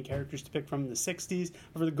a million characters to pick from in the 60s.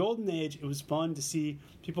 But for the Golden Age, it was fun to see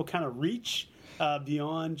people kind of reach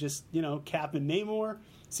beyond just, Cap and Namor,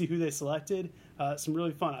 see who they selected. Some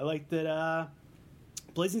really fun. I like that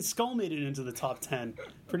Blazing Skull made it into the top 10.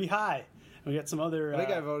 Pretty high. We got some other. I think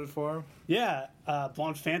I voted for him. Yeah,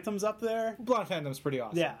 Blonde Phantom's up there. Blonde Phantom's pretty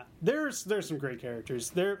awesome. Yeah, there's some great characters.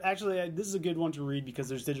 This is a good one to read because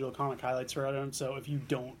there's digital comic highlights throughout them. So if you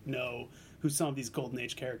don't know who some of these Golden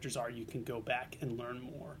Age characters are, you can go back and learn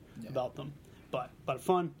more about them. But a lot of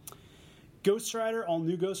fun. Ghost Rider, all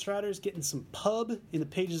new Ghost Riders, getting some pub in the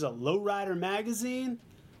pages of Lowrider magazine.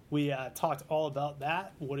 We talked all about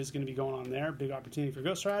that, what is going to be going on there. Big opportunity for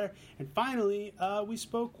Ghost Rider. And finally, we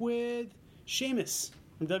spoke with Sheamus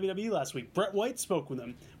from WWE last week. Bret White spoke with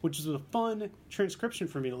him, which was a fun transcription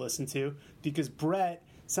for me to listen to because Bret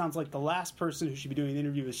sounds like the last person who should be doing an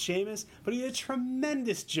interview with Sheamus, but he did a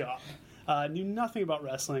tremendous job. Knew nothing about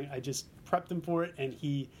wrestling. I just prepped him for it, and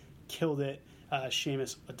he killed it.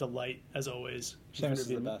 Sheamus, a delight, as always. Sheamus is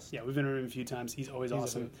the best. Yeah, we've interviewed him a few times. He's always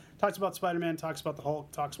awesome. Talks about Spider-Man, talks about the Hulk,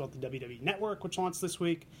 talks about the WWE Network, which launched this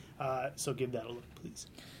week. So give that a look, please.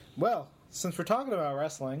 Well, since we're talking about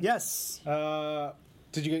wrestling... Yes.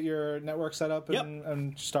 Did you get your network set up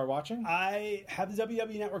and start watching? I have the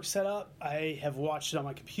WWE Network set up. I have watched it on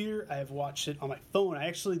my computer. I have watched it on my phone.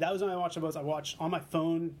 That was when I watched it. I watched on my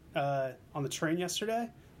phone on the train yesterday.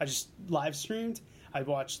 I just live streamed. I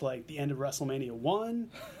watched like the end of WrestleMania 1.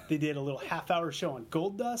 They did a little half-hour show on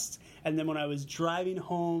Goldust. And then when I was driving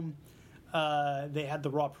home, they had the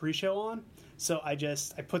Raw pre-show on. So I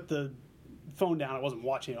put the phone down. I wasn't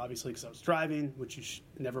watching it, obviously, because I was driving, which you should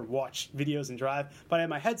never watch videos and drive. But I had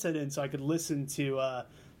my headset in so I could listen to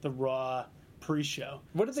the Raw pre-show.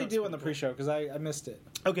 What did they do on the pre-show? Because I missed it.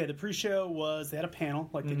 Okay, the pre-show was, they had a panel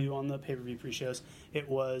like they do on the pay-per-view pre-shows. It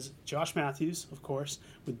was Josh Matthews, of course,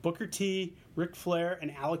 with Booker T, Ric Flair,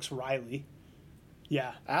 and Alex Riley.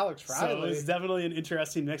 Yeah. Alex Riley. So it was definitely an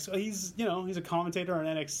interesting mix. He's a commentator on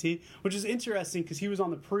NXT, which is interesting because he was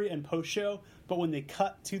on the pre and post show, but when they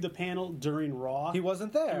cut to the panel during Raw, he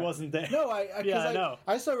wasn't there. No, I know.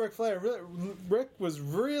 I saw Ric Flair. Rick was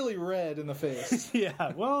really red in the face.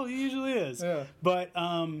 Yeah, well, he usually is. Yeah. But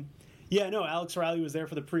Alex Riley was there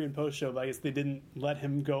for the pre and post show, but I guess they didn't let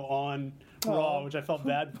him go on Raw, which I felt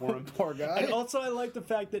bad for him. Poor guy. And also, I like the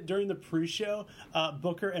fact that during the pre-show,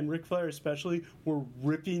 Booker and Ric Flair especially were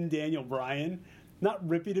ripping Daniel Bryan. Not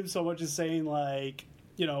ripping him so much as saying like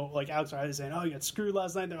Alex Riley saying, "Oh, you got screwed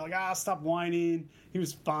last night." They're like, "Stop whining. He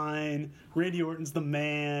was fine. Randy Orton's the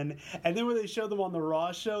man." And then when they showed them on the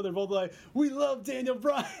Raw show, they're both like, "We love Daniel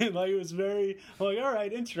Bryan." Like, it was very, all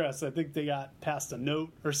right, interesting. I think they got past a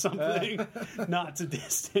note or something, not to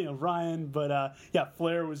diss Daniel Bryan. But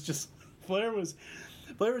Flair was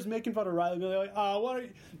making fun of Riley. They're like, why don't you,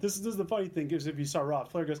 this is the funny thing is if you saw Raw,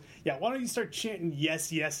 Flair goes, why don't you start chanting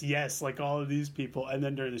yes, yes, yes, like all of these people? And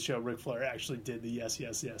then during the show, Ric Flair actually did the yes,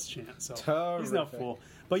 yes, yes chant. So Terrific. He's no fool.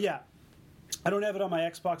 But yeah, I don't have it on my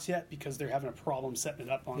Xbox yet because they're having a problem setting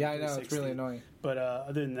it up on 360. Yeah, I know, it's really annoying. But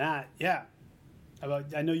other than that, yeah.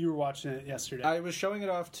 I know you were watching it yesterday. I was showing it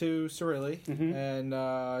off to Cirilli,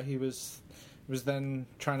 and he was then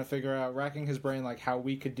trying to figure out, racking his brain, like how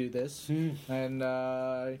we could do this. And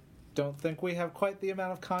I don't think we have quite the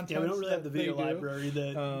amount of content. Yeah, we don't really have the video library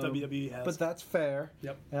that WWE has. But that's fair.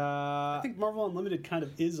 Yep. I think Marvel Unlimited kind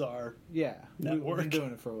of is our network. We've been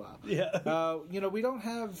doing it for a while. Yeah. We don't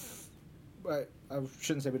have... I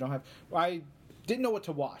shouldn't say we don't have... I didn't know what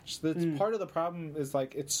to watch. That's part of the problem is,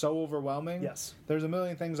 like, it's so overwhelming. Yes. There's a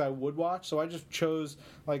million things I would watch, so I just chose,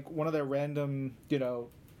 like, one of their random,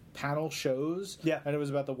 panel shows, and it was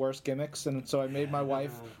about the worst gimmicks, and so I made my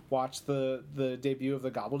wife watch the debut of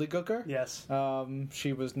the Gobbledygooker. Yes.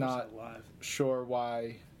 She was not sure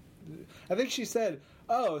why. I think she said,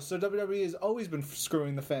 "Oh, so WWE has always been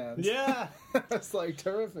screwing the fans." Yeah. That's like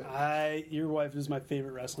terrific. Your wife is my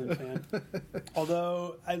favorite wrestling fan.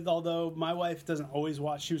 although my wife doesn't always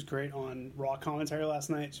watch. She was great on Raw commentary last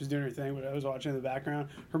night. She was doing her thing, but I was watching in the background.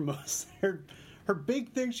 Her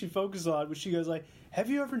big thing she focused on was she goes like, "Have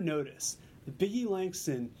you ever noticed that Big E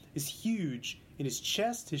Langston is huge in his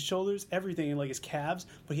chest, his shoulders, everything, and like his calves,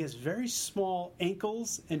 but he has very small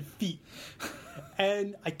ankles and feet?"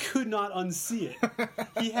 And I could not unsee it.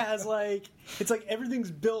 He has it's like everything's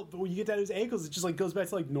built, but when you get down to his ankles, it just like goes back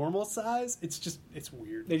to like normal size. It's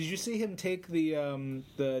weird. Did you see him take the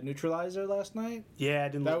neutralizer last night? Yeah,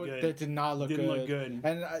 it didn't look good. That did not look didn't good. Look good.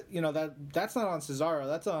 And that's not on Cesaro.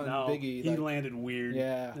 That's on Big E. He landed weird.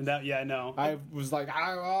 Yeah. And I know. I was like,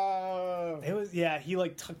 It was he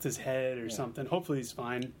like tucked his head or something. Hopefully he's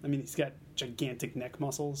fine. I mean, he's got gigantic neck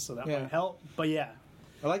muscles, so that might help. But yeah.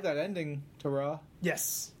 I like that ending to Raw.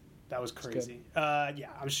 Yes, that was crazy.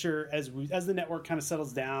 I'm sure as the network kind of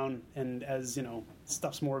settles down and as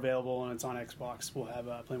stuff's more available and it's on Xbox, we'll have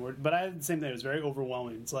plenty more. But I had the same thing. It was very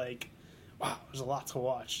overwhelming. It's like, wow, there's a lot to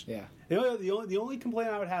watch. Yeah. The only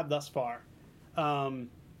complaint I would have thus far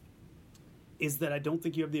is that I don't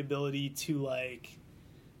think you have the ability to like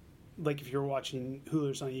if you're watching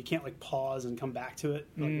Hulu or something, you can't like pause and come back to it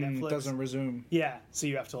like Netflix. It doesn't resume. Yeah, so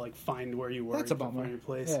you have to like find where you were. That's a bummer. Find your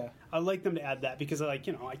place. Yeah. I'd like them to add that because I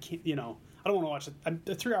can't. I don't want to watch a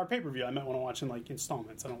 3-hour pay-per-view. I might want to watch in like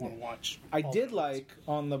installments. I don't want to watch. I did like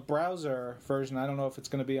on the browser version. I don't know if it's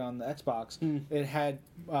going to be on the Xbox. It had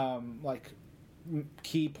like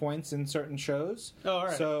key points in certain shows. Oh, all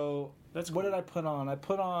right. So that's what did I put on? I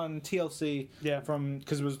put on TLC.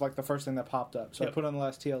 Because it was like the first thing that popped up. So I put on the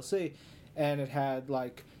last TLC, and it had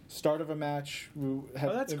like start of a match. Had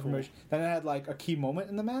that's information. Cool. Then it had like a key moment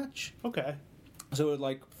in the match. Okay. So it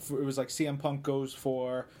was like CM Punk goes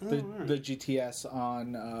for the GTS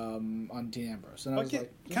on Dean Ambrose, and I was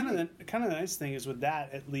like, kind of the nice thing is with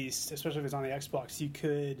that, at least, especially if it's on the Xbox, you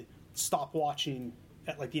could stop watching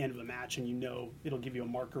at like the end of a match, and it'll give you a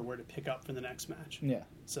marker where to pick up for the next match. Yeah.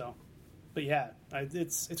 So, but yeah,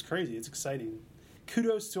 it's crazy. It's exciting.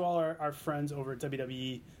 Kudos to all our friends over at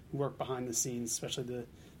WWE who work behind the scenes, especially the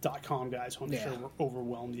 .com guys who I'm sure were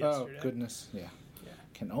overwhelmed yesterday. Oh goodness, yeah.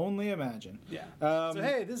 Can only imagine. Yeah. So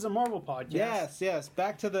hey, this is a Marvel podcast. Yes.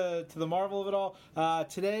 Back to the Marvel of it all.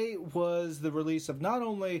 Today was the release of not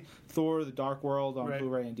only Thor: The Dark World on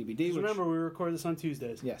Blu-ray and DVD. Remember, we record this on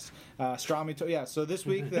Tuesdays. Yes. Strami. So this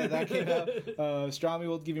week that came out. Strami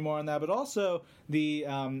will give you more on that, but also the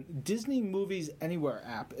Disney Movies Anywhere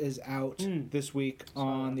app is out this week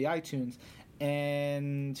on the iTunes,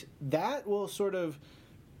 and that will sort of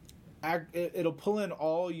it'll pull in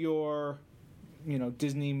all your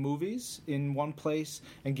Disney movies in one place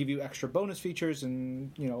and give you extra bonus features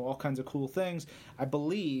and all kinds of cool things. I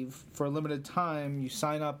believe for a limited time you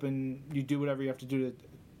sign up and you do whatever you have to do to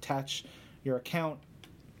attach your account,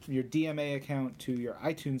 your DMA account to your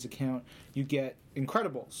iTunes account. You get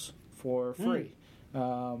Incredibles for free,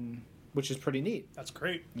 which is pretty neat. That's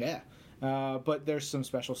great. Yeah. But there's some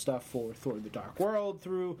special stuff for Thor: The Dark World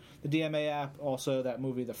through the DMA app. Also, that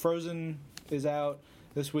movie The Frozen is out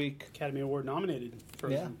this week. Academy Award nominated.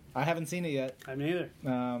 Frozen. Yeah, I haven't seen it yet. I haven't either.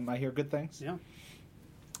 I hear good things. Yeah.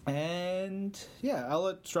 And I'll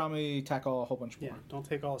let Strami tackle a whole bunch more. Yeah, don't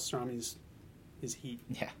take all Strami's his heat.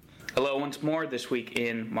 Yeah. Hello once more this week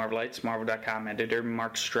in Marvelites, Marvel.com editor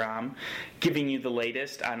Mark Strom, giving you the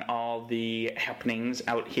latest on all the happenings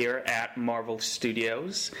out here at Marvel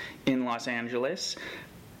Studios in Los Angeles.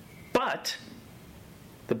 But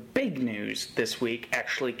the big news this week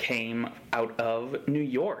actually came out of New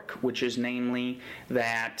York, which is namely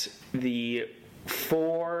that the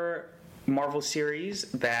 4 Marvel series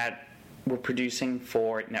that we're producing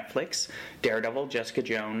for Netflix, Daredevil, Jessica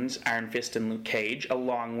Jones, Iron Fist, and Luke Cage,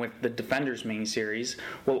 along with the Defenders miniseries,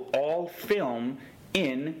 will all film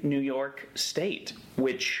in New York State,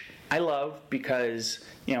 which I love because,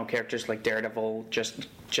 characters like Daredevil,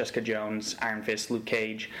 Jessica Jones, Iron Fist, Luke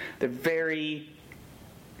Cage, they're very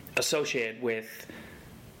associated with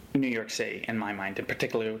New York City, in my mind. In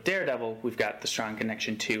particular with Daredevil, we've got the strong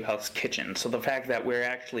connection to Hell's Kitchen. So the fact that we're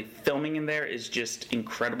actually filming in there is just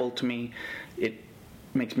incredible to me. It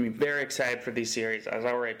makes me very excited for these series. I was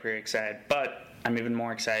already pretty excited, but I'm even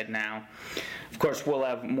more excited now. Of course, we'll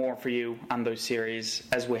have more for you on those series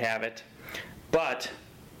as we have it. But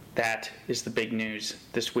that is the big news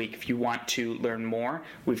this week. If you want to learn more,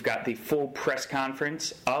 we've got the full press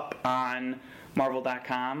conference up on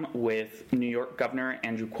Marvel.com with New York Governor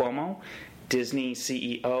Andrew Cuomo, Disney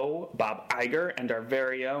CEO Bob Iger, and our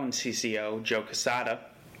very own CCO Joe Quesada,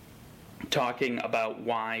 talking about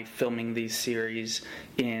why filming these series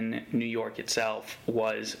in New York itself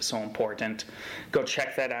was so important. Go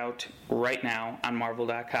check that out right now on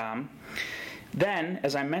Marvel.com. Then,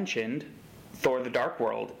 as I mentioned, Thor: The Dark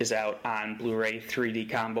World is out on Blu-ray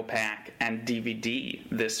 3D Combo Pack and DVD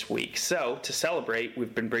this week. So, to celebrate,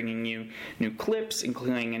 we've been bringing you new clips,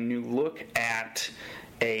 including a new look at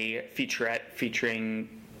a featurette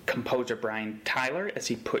featuring composer Brian Tyler as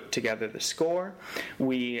he put together the score.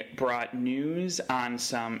 We brought news on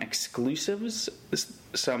some exclusives,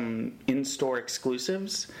 some in-store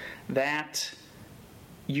exclusives that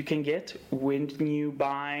you can get when you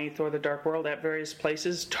buy Thor: The Dark World at various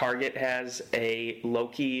places. Target has a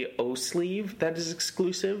Loki O-sleeve that is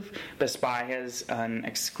exclusive. Best Buy has an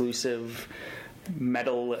exclusive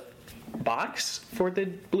metal box for the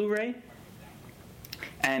Blu-ray.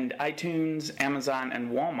 And iTunes, Amazon,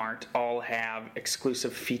 and Walmart all have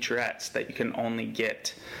exclusive featurettes that you can only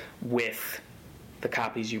get with the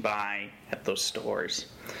copies you buy at those stores.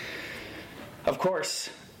 Of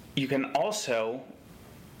course, you can also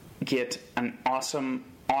get an awesome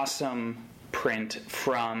print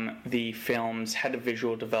from the film's head of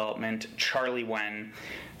visual development, Charlie Wen,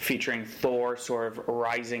 featuring Thor sort of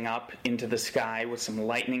rising up into the sky with some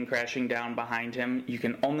lightning crashing down behind him. You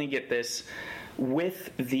can only get this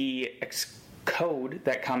with the code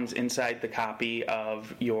that comes inside the copy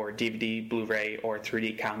of your DVD, Blu-ray, or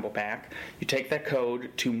 3D combo pack. You take that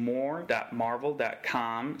code to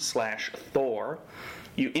more.marvel.com/Thor.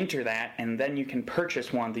 You enter that, and then you can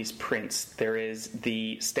purchase one of these prints. There is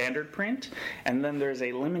the standard print, and then there's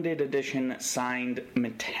a limited edition signed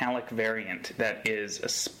metallic variant that is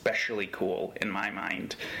especially cool in my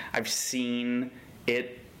mind. I've seen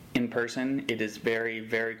it in person. It is very,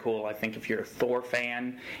 very cool. I think if you're a Thor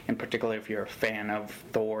fan, and particularly if you're a fan of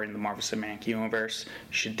Thor in the Marvel Cinematic Universe,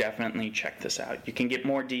 you should definitely check this out. You can get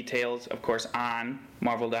more details, of course, on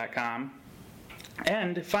Marvel.com.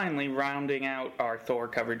 And finally, rounding out our Thor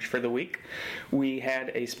coverage for the week, we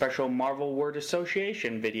had a special Marvel Word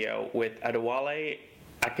Association video with Adewale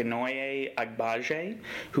Akinoye Agbaje,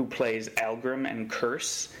 who plays Algrim and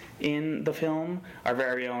Curse in the film. Our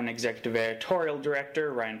very own executive editorial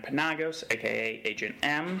director, Ryan Panagos, aka Agent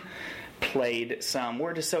M, played some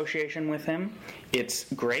word association with him. It's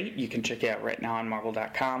great. You can check it out right now on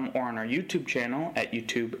Marvel.com or on our YouTube channel at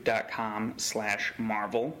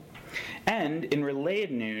youtube.com/Marvel. And in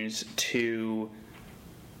related news to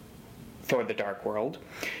Thor the Dark World,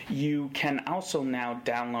 you can also now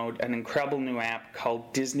download an incredible new app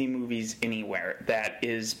called Disney Movies Anywhere that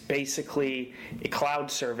is basically a cloud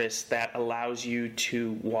service that allows you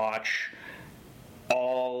to watch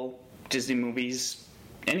all Disney movies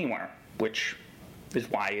anywhere, which is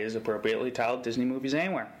why it is appropriately titled Disney Movies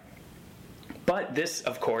Anywhere. But this,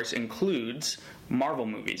 of course, includes Marvel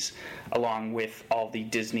movies, along with all the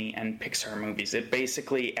Disney and Pixar movies. It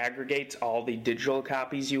basically aggregates all the digital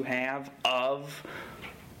copies you have of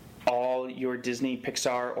all your Disney,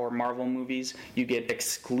 Pixar, or Marvel movies. You get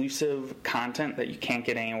exclusive content that you can't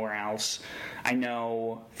get anywhere else. I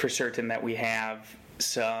know for certain that we have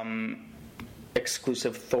some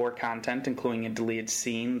exclusive Thor content, including a deleted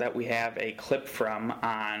scene that we have a clip from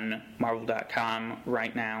on Marvel.com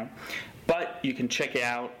right now. But you can check it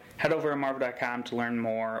out. Head over to Marvel.com to learn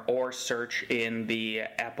more, or search in the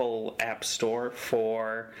Apple App Store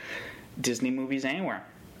for Disney Movies Anywhere,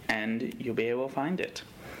 and you'll be able to find it.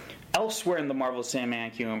 Elsewhere in the Marvel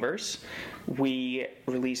Cinematic Universe, we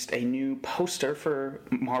released a new poster for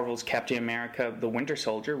Marvel's Captain America the Winter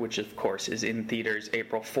Soldier, which of course is in theaters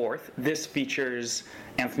April 4th. This features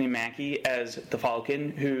Anthony Mackie as the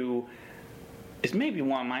Falcon, who is maybe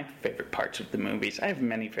one of my favorite parts of the movies. I have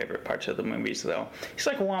many favorite parts of the movies, though. He's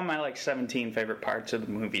like one of my 17 favorite parts of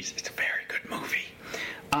the movies. It's a very good movie.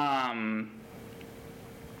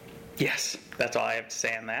 Yes, that's all I have to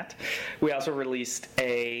say on that. We also released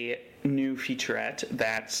a new featurette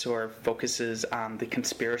that sort of focuses on the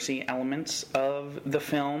conspiracy elements of the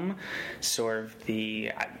film. Sort of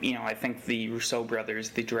I think the Russo brothers,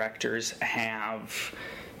 the directors, have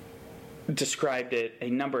described it a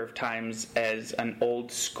number of times as an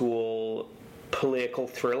old school political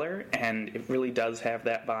thriller, and it really does have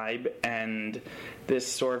that vibe, and this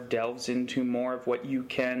sort of delves into more of what you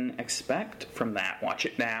can expect from that. Watch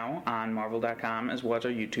it now on Marvel.com, as well as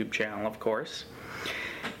our YouTube channel, of course.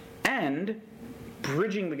 And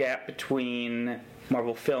bridging the gap between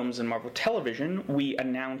Marvel Films and Marvel Television, we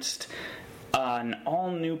announced an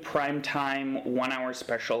all-new primetime one-hour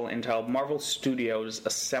special entitled Marvel Studios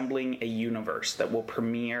Assembling a Universe that will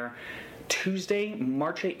premiere Tuesday,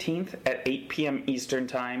 March 18th at 8 p.m. Eastern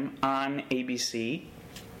Time on ABC.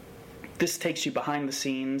 This takes you behind the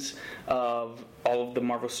scenes of all of the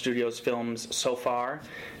Marvel Studios films so far.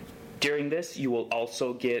 During this, you will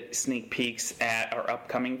also get sneak peeks at our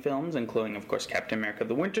upcoming films, including, of course, Captain America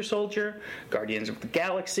the Winter Soldier, Guardians of the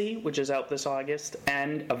Galaxy, which is out this August,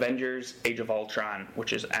 and Avengers Age of Ultron,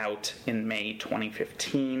 which is out in May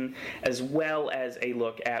 2015, as well as a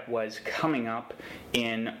look at what's coming up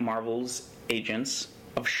in Marvel's Agents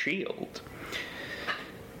of S.H.I.E.L.D.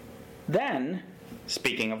 Then,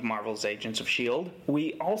 speaking of Marvel's Agents of S.H.I.E.L.D.,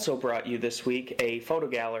 we also brought you this week a photo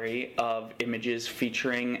gallery of images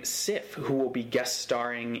featuring Sif, who will be guest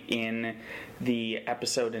starring in the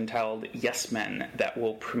episode entitled Yes Men that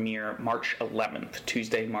will premiere March 11th,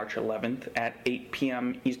 Tuesday, March 11th at 8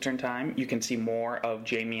 p.m. Eastern Time. You can see more of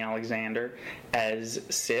Jamie Alexander as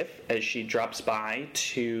Sif as she drops by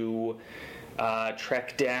to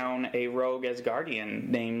track down a rogue Asgardian,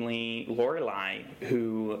 namely Lorelei,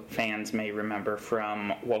 who fans may remember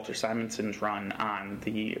from Walter Simonson's run on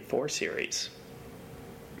the Thor series.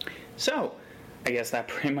 So, I guess that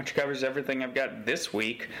pretty much covers everything I've got this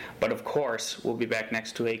week. But of course, we'll be back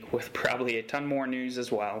next week with probably a ton more news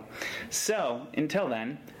as well. So, until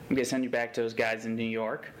then, I'm going to send you back to those guys in New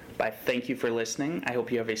York. But thank you for listening. I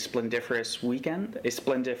hope you have a splendiferous weekend, a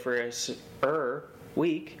splendiferous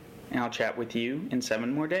week, and I'll chat with you in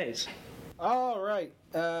 7 more days. All right.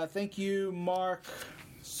 Thank you, Mark.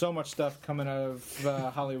 So much stuff coming out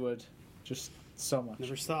of Hollywood. Just so much.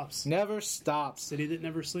 Never stops. Never stops. City that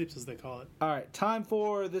never sleeps, as they call it. All right. Time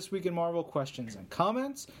for This Week in Marvel questions and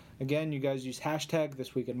comments. Again, you guys use hashtag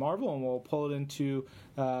This Week in Marvel, and we'll pull it into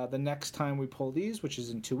the next time we pull these, which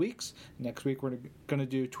is in 2 weeks. Next week, we're going to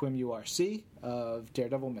do Twim URC of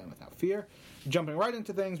Daredevil Man Without Fear. Jumping right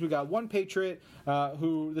into things, we got one Patriot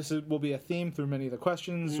who will be a theme through many of the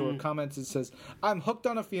questions or comments. It says, "I'm hooked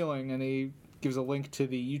on a feeling," and he gives a link to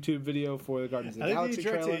the YouTube video for the Guardians of the Galaxy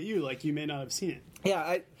trailer. I think he directed at you, like you may not have seen it.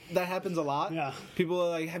 Yeah, that happens a lot. Yeah, people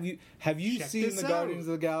are like, "Have you seen the Guardians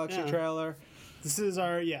of the Galaxy trailer?" This is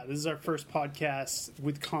our first podcast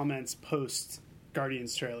with comments post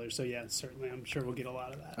Guardians trailer. So yeah, certainly, I'm sure we'll get a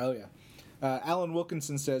lot of that. Oh yeah. Alan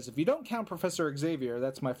Wilkinson says, "If you don't count Professor Xavier,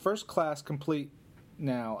 that's my first class complete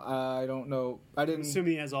now. I don't know. I didn't." Assume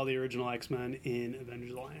he has all the original X-Men in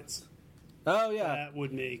Avengers Alliance. Oh yeah, that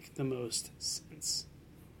would make the most sense.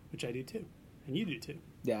 Which I do too, and you do too.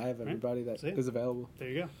 Yeah, I have everybody that is available. There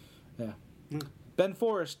you go. Yeah. Ben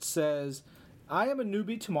Forrest says, "I am a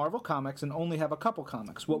newbie to Marvel Comics and only have a couple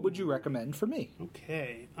comics. What would you recommend for me?"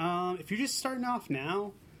 Okay. If you're just starting off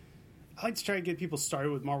now, I like to try to get people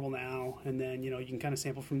started with Marvel Now, and then you can kind of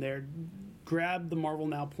sample from there. Grab the Marvel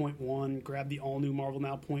Now .1, grab the all-new Marvel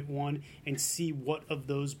Now .1, and see what of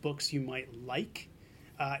those books you might like.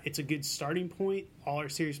 It's a good starting point. All our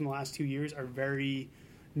series from the last 2 years are very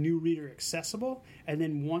new reader accessible, and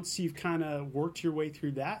then once you've kind of worked your way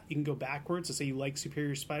through that, you can go backwards. So say you like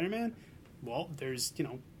Superior Spider-Man, well, there's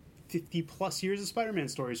 50 plus years of Spider-Man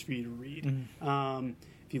stories for you to read.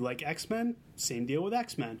 If you like X-Men, same deal with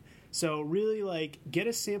X-Men. So really get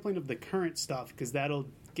a sampling of the current stuff, because that'll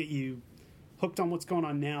get you hooked on what's going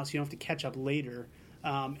on now, so you don't have to catch up later,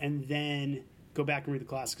 and then go back and read the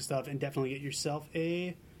classic stuff, and definitely get yourself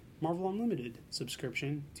a Marvel Unlimited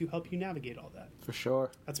subscription to help you navigate all that. For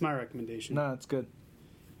sure. That's my recommendation. No, it's good.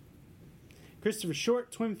 Christopher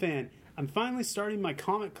Short, Twim fan. "I'm finally starting my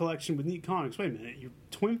comic collection with Neat Comics." Wait a minute, you're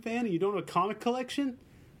Twim fan and you don't have a comic collection?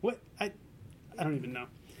 What? I don't even know.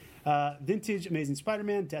 Vintage Amazing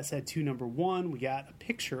Spider-Man, Death's Head 2 #1. We got a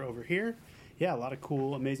picture over here. Yeah, a lot of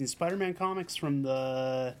cool Amazing Spider-Man comics from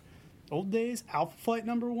the old days. Alpha Flight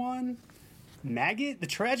 #1. Maggot, The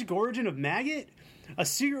Tragic Origin of Maggot. A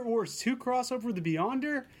Secret Wars 2 crossover with the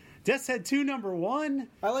Beyonder. Death's Head 2 #1.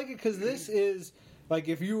 I like it because this is...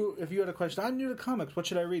 if you had a question, I'm new to comics, what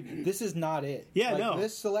should I read? This is not it. Yeah, no.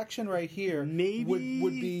 This selection right here would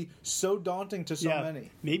be so daunting to so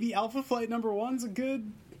many. Maybe Alpha Flight #1's a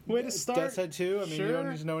good way to start. Death's Head 2? I mean, you don't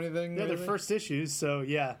need to know anything. Yeah, really. they're first issues, so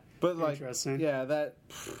yeah. But interesting.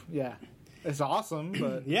 Yeah. It's awesome,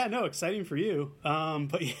 but... yeah, no, exciting for you.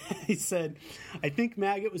 But yeah, he said, "I think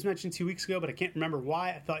Maggot was mentioned 2 weeks ago, but I can't remember why.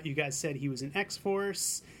 I thought you guys said he was in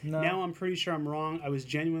X-Force. No. Now I'm pretty sure I'm wrong. I was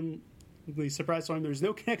genuinely surprised to learn there's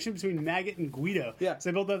no connection between Maggot and Guido." Yeah. So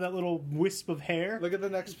they both have that little wisp of hair. Look at the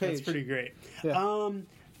next page. That's pretty great. Yeah.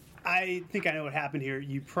 I think I know what happened here.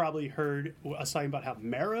 You probably heard us talking about how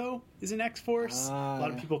Marrow is in X-Force. A lot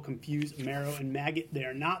of people confuse Marrow and Maggot. They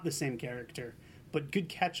are not the same character. But good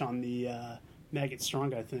catch on the Maggot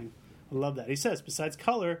Strong Guy thing. I love that. He says, "Besides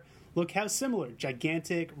color, look how similar.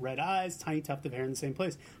 Gigantic, red eyes, tiny tuft of hair in the same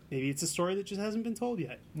place. Maybe it's a story that just hasn't been told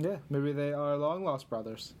yet." Yeah, maybe they are long-lost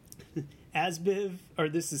brothers. Asbiv, or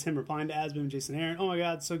this is him replying to Asbiv and Jason Aaron. "Oh my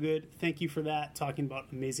god, so good. Thank you for that." Talking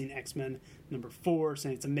about Amazing X-Men #4,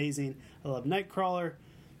 saying it's amazing. "I love Nightcrawler."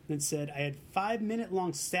 Then said, "I had 5-minute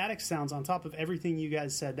long static sounds on top of everything you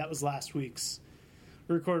guys said. That was last week's.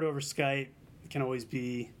 We recorded over Skype. It can always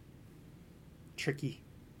be tricky.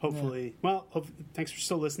 Hopefully." Yeah. Well, thanks for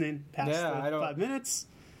still listening past 5 minutes.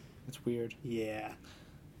 It's weird. Yeah.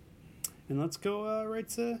 And let's go right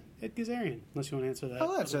to Ed Gazarian, unless you want to answer that.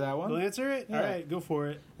 I'll answer that one. You'll answer it? Yeah. All right, go for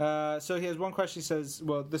it. So he has one question. He says,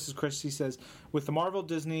 this is Chris. He says, "With the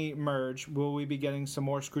Marvel-Disney merge, will we be getting some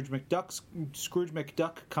more Scrooge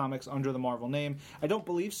McDuck comics under the Marvel name?" I don't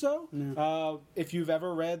believe so. No. If you've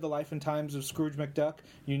ever read The Life and Times of Scrooge McDuck,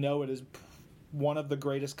 you know it is one of the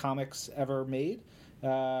greatest comics ever made.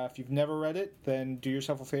 If you've never read it, then do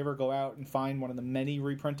yourself a favor, go out and find one of the many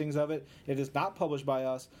reprintings of it. It is not published by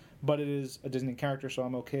us, but it is a Disney character, so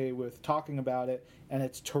I'm okay with talking about it, and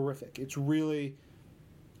it's terrific. It's really...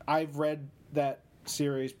 I've read that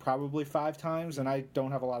series probably 5 times, and I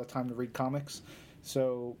don't have a lot of time to read comics,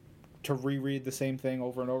 so to reread the same thing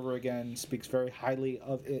over and over again speaks very highly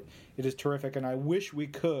of it. It is terrific, and I wish we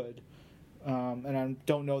could, and I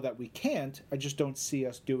don't know that we can't. I just don't see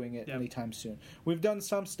us doing it anytime soon. We've done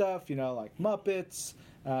some stuff, like Muppets,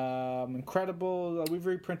 Incredible. We've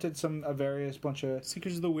reprinted a various bunch of...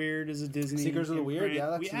 Seekers of the Weird is a Disney Seekers of the Weird,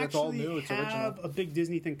 imprint. that's all new. It's original. We have a big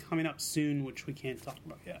Disney thing coming up soon, which we can't talk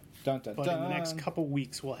about yet. Dun, dun, but dun. in the next couple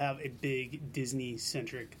weeks, we'll have a big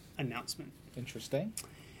Disney-centric announcement. Interesting.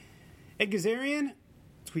 Ed Gazarian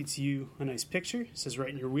tweets you a nice picture. Says right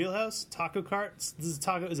in your wheelhouse. Taco carts. This is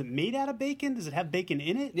taco. Is it made out of bacon? Does it have bacon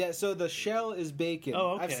in it? Yeah. So the shell is bacon.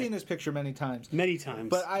 Oh, okay. I've seen this picture many times. Many times.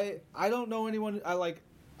 But I don't know anyone.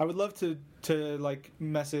 I would love to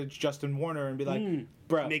message Justin Warner and be like,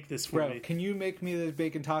 bro, make this for me. Can you make me this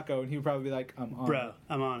bacon taco? And he would probably be like, I'm on it. Bro,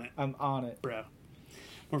 I'm on it. I'm on it. Bro.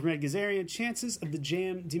 More from Ed Gazarian. Chances of the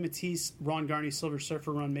Jam DeMatteis Ron Garney Silver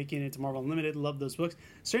Surfer run making it into Marvel Unlimited. Love those books.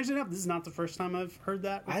 Strangely enough, this is not the first time I've heard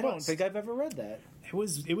that request. I don't think I've ever read that. It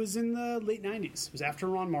was in the late 90s. It was after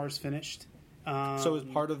Ron Mars finished. So it was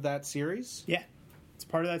part of that series? Yeah. It's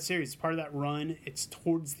part of that series. It's part of that run. It's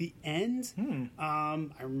towards the end. I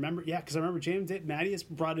remember, because I remember James Mattias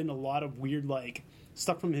brought in a lot of weird,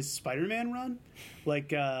 stuff from his Spider-Man run.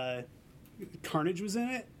 Carnage was in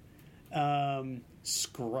it.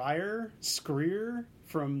 Screer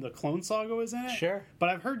from the Clone Saga was in it. Sure. But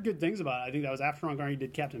I've heard good things about it. I think that was after Ron Garney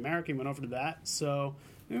did Captain America and went over to that. So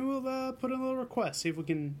maybe we'll put in a little request, see if we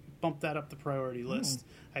can bump that up the priority list.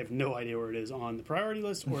 I have no idea where it is on the priority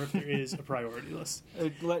list or if there is a priority list.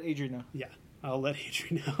 Let Adrian know. Yeah, I'll let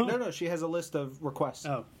Adrian know. No, she has a list of requests.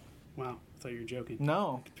 Oh, wow. I thought you were joking.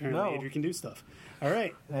 No. Apparently Adri can do stuff. All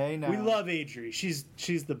right. Hey, now. We love Adri.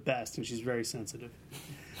 She's the best, and she's very sensitive.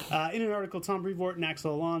 In an article, Tom Brevoort and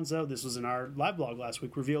Axel Alonso, this was in our live blog last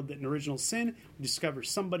week, revealed that in Original Sin, we discover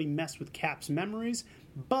somebody messed with Cap's memories,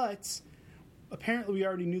 but apparently we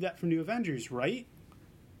already knew that from New Avengers, right?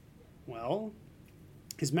 Well,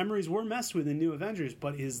 his memories were messed with in New Avengers,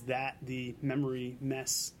 but is that the memory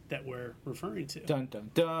mess that we're referring to? Dun, dun,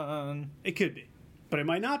 dun. It could be, but it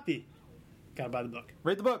might not be. Gotta buy the book.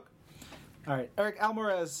 Read the book. All right. Eric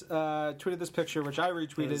Alvarez tweeted this picture, which I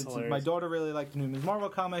retweeted. My daughter really liked the new Ms. Marvel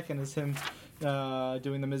comic, and it's him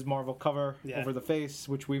doing the Ms. Marvel cover over the face,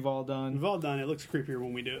 which we've all done. We've all done it. It looks creepier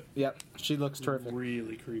when we do it. Yep. She looks terrific.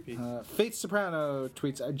 Really creepy. Faith Soprano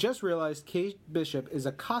tweets, I just realized Kate Bishop is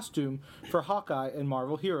a costume for Hawkeye in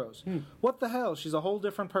Marvel Heroes. What the hell? She's a whole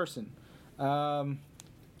different person. I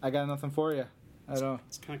got nothing for you. I don't know.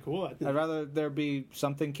 It's kind of cool. I'd rather there be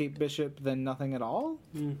something Kate Bishop than nothing at all.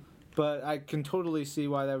 But I can totally see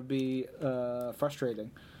why that would be frustrating.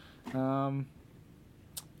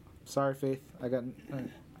 Sorry, Faith. I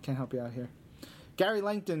can't help you out here. Gary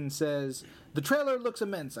Langton says, the trailer looks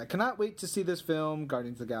immense. I cannot wait to see this film.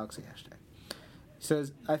 Guardians of the Galaxy hashtag. He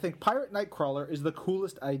says, I think Pirate Nightcrawler is the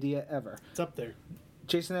coolest idea ever. It's up there.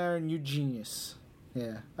 Jason Aaron, you genius.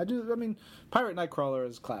 Yeah, I do. I mean, Pirate Nightcrawler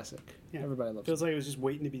is classic. Yeah. Everybody loves it. Feels like it was just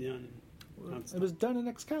waiting to be done. It was done in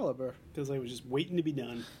Excalibur. Feels like it was just waiting to be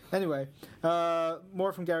done. Anyway,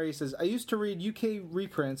 more from Gary. He says, I used to read UK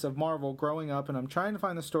reprints of Marvel growing up, and I'm trying to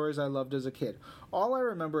find the stories I loved as a kid. All I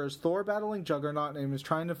remember is Thor battling Juggernaut, and he was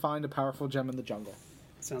trying to find a powerful gem in the jungle.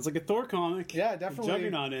 Sounds like a Thor comic. Yeah, definitely. With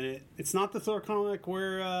Juggernaut in it. It's not the Thor comic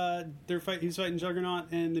where he's fighting Juggernaut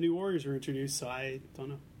and the New Warriors were introduced, so I don't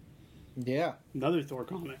know. Yeah. Another Thor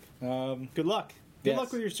comic. Good luck. Good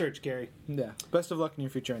luck with your search, Gary. Yeah. Best of luck in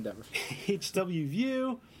your future endeavors. HW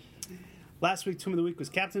View. Last week, Twin of the Week was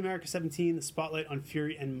Captain America 17, the spotlight on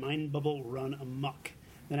Fury and Mind Bubble Run Amok.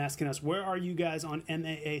 Then asking us, where are you guys on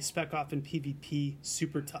MAA, Spec Off, and PvP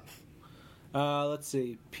Super Tough? Let's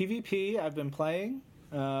see. PvP, I've been playing.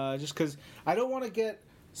 Just because I don't want to get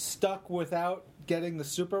stuck without getting the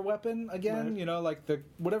super weapon again. Right. You know, like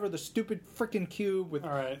the stupid freaking cube with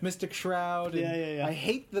Mystic Shroud. And yeah. I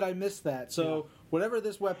hate that I missed that. So whatever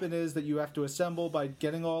this weapon is that you have to assemble by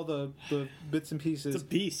getting all the bits and pieces. It's a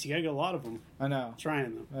beast. You gotta get a lot of them. I know.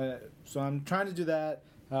 Trying them. So I'm trying to do that.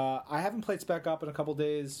 I haven't played Spec Op in a couple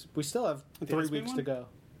days. We still have 3 weeks to go.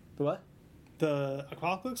 The what? The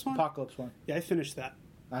Apocalypse one? Apocalypse one. Yeah, I finished that.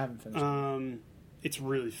 I haven't finished it. It's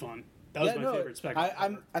really fun. That was my favorite Spec Op.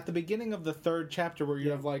 I'm at the beginning of the 3rd chapter where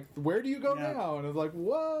you have like, where do you go now? And I was like,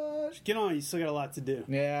 what? Get on, you still got a lot to do.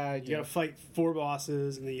 Yeah, you gotta fight 4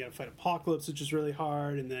 bosses, and then you gotta fight Apocalypse, which is really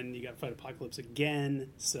hard, and then you gotta fight Apocalypse again.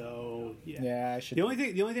 So I should. The only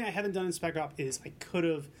thing I haven't done in Spec Op is I could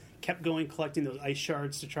have kept going collecting those ice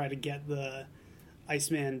shards to try to get the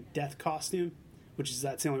Iceman Death costume, which is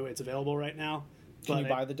that's the only way it's available right now. Can you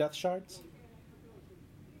buy the Death shards?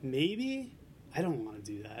 maybe. I don't want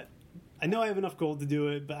to do that. I know I have enough gold to do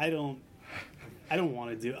it, but I don't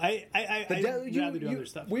want to do it. I'd rather do other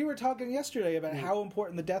stuff. We were talking yesterday about how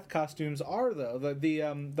important the death costumes are, though. The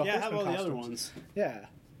horseman I have all costumes. the other ones. Yeah.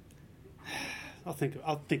 I'll think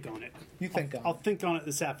on it. You think on it. I'll think on it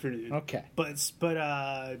this afternoon. Okay. But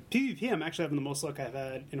PvP, I'm actually having the most luck I've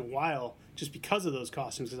had in a while, just because of those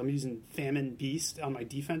costumes. Because I'm using Famine Beast on my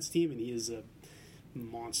defense team, and he is a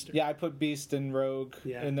monster. Yeah, I put Beast and Rogue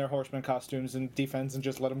in their horseman costumes and defense, and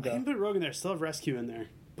just let them go. I didn't put Rogue in there. I still have Rescue in there,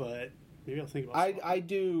 but maybe I'll think about it. I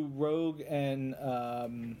do Rogue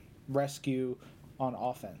and Rescue on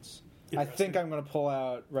offense. I think I'm going to pull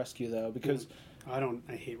out Rescue though, because I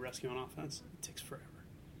hate Rescue on offense. It takes forever.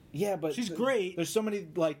 Yeah, but she's great. There's so many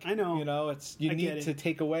I know. You need to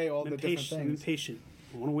take away all the different things. I'm impatient.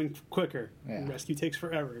 I want to win quicker. Yeah. Rescue takes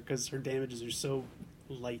forever because her damages are so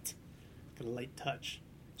light. Got a light touch.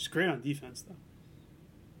 She's great on defense though.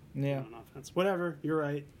 Yeah. Not on offense. Whatever. You're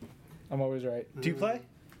right. I'm always right. Do you play?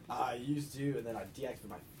 I used to, and then I deactivated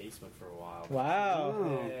my Facebook for a while. Wow.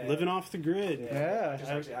 Oh, living off the grid. Yeah. I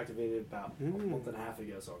just actually activated about a month and a half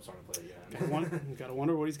ago, so I'm starting to play again. Gotta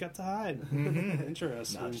wonder what he's got to hide.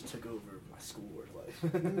 Interesting. No, I just took over my schoolwork life.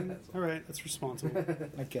 All right, that's responsible.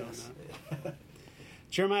 I guess.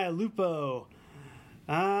 Jeremiah Lupo.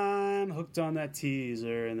 I'm hooked on that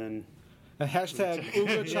teaser, and then Hashtag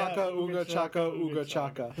Ooga Chaka, Ooga Chaka, Ooga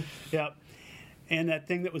Chaka. Yep. And that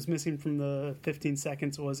thing that was missing from the 15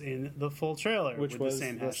 seconds was in the full trailer, which with was the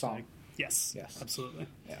same the hashtag. song. Yes, absolutely.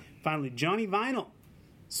 Yeah. Finally, Johnny Vinyl,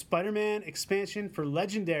 Spider-Man expansion for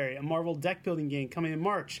Legendary, a Marvel deck building game coming in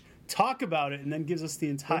March. Talk about it, and then gives us the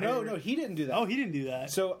entire. No, he didn't do that. Oh, he didn't do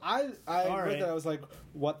that. So I read right. that. I was like,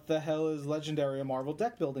 "What the hell is Legendary, a Marvel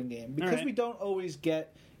deck building game?" Because we don't always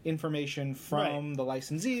get information from the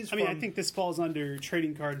licensees. I think this falls under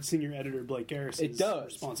trading card senior editor Blake Garris's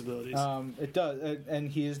responsibilities. It does, and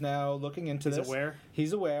he is now looking into this.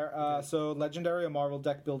 He's aware. So Legendary, a Marvel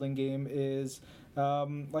deck building game, is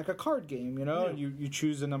like a card game. You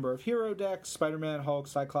choose a number of hero decks: Spider-Man, Hulk,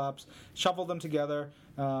 Cyclops. Shuffle them together.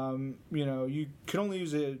 You can only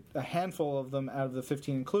use a handful of them out of the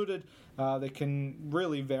 15 included. They can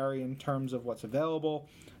really vary in terms of what's available.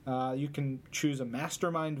 You can choose a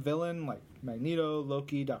mastermind villain like Magneto,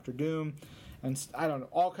 Loki, Doctor Doom, and I don't know,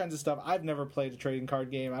 all kinds of stuff. I've never played a trading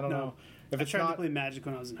card game. I don't know if I tried to play Magic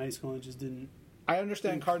when I was in high school and it just didn't. I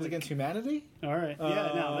understand Cards Against Humanity. All right,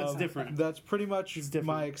 that's different. That's pretty much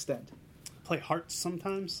my extent. Play Hearts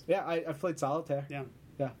sometimes. Yeah, I've played Solitaire. Yeah.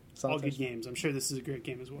 All good games. I'm sure this is a great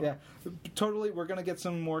game as well. Yeah, totally. We're going to get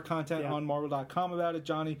some more content on Marvel.com about it,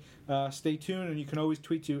 Johnny. Stay tuned, and you can always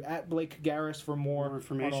tweet to @BlakeGarris for more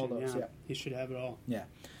information. On all those. Yeah, he should have it all. Yeah.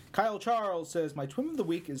 Kyle Charles says, my twin of the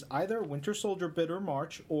week is either Winter Soldier Bitter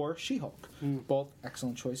March or She-Hulk. Both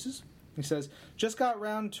excellent choices. He says, just got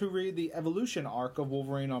round to read the Evolution arc of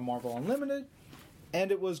Wolverine on Marvel Unlimited,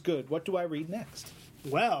 and it was good. What do I read next?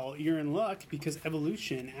 Well, you're in luck because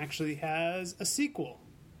Evolution actually has a sequel.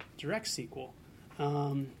 Direct sequel.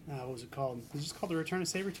 What was it called? Was it just called The Return of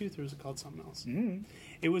Sabretooth, or was it called something else?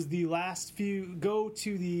 It was the last few. Go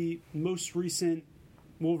to the most recent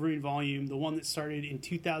Wolverine volume, the one that started in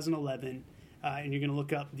 2011, and you're going to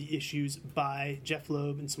look up the issues by Jeff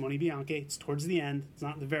Loeb and Simone Bianchi. It's towards the end. It's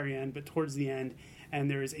not the very end, but towards the end,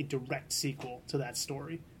 and there is a direct sequel to that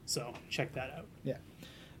story. So check that out. Yeah.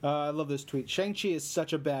 I love this tweet. Shang-Chi is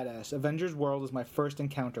such a badass. Avengers World is my first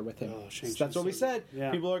encounter with him. That's what we said. Yeah.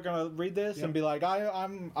 People are going to read this and be like,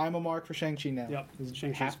 I'm a mark for Shang-Chi now. Yep.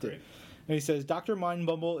 Shang-Chi's great. And he says, Dr.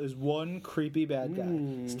 Mindbumble is one creepy bad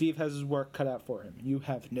guy. Steve has his work cut out for him. You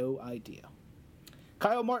have no idea.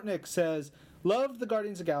 Kyle Martinick says, loved the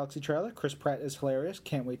Guardians of the Galaxy trailer. Chris Pratt is hilarious.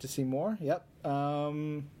 Can't wait to see more. Yep.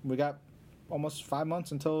 We got almost 5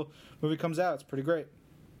 months until the movie comes out. It's pretty great.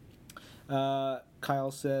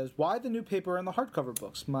 Kyle says, why the new paper and the hardcover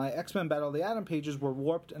books? My X-Men Battle of the Atom pages were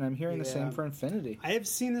warped, and I'm hearing the same for Infinity. I have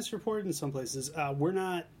seen this reported in some places. We're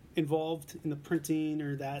not involved in the printing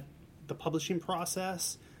or the publishing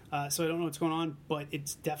process, so I don't know what's going on, but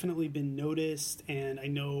it's definitely been noticed, and I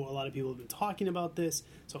know a lot of people have been talking about this,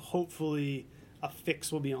 so hopefully a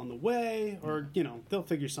fix will be on the way, or, they'll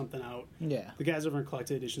figure something out. Yeah. The guys over in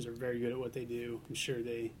Collected Editions are very good at what they do. I'm sure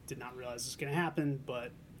they did not realize this was going to happen,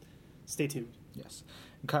 but stay tuned. Yes.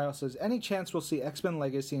 And Kyle says, any chance we'll see X-Men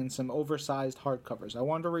Legacy in some oversized hardcovers? I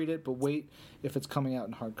wanted to read it, but wait if it's coming out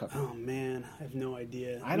in hardcover. Oh, man. I have no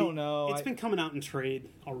idea. I don't know. It's been coming out in trade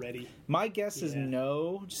already. My guess is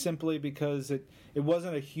no, simply because it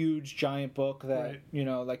wasn't a huge, giant book that,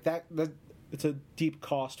 like that it's a deep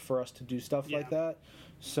cost for us to do stuff like that.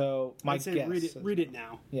 So my I'd say guess, read it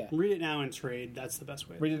now. Yeah. Read it now and trade. That's the best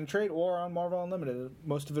way. Read it in trade or on Marvel Unlimited.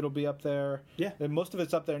 Most of it will be up there. Yeah. And most of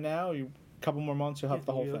it's up there now. A couple more months, you'll have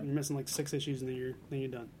the whole You're thing. missing like 6 issues and then you're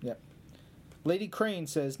done. Yep. Lady Crane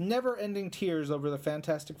says, never-ending tears over the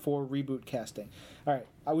Fantastic Four reboot casting. All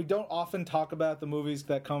right. We don't often talk about the movies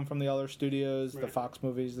that come from the other studios, the Fox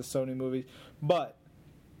movies, the Sony movies, but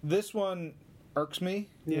this one irks me.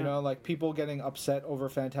 Yeah. You know, like people getting upset over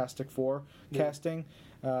Fantastic Four casting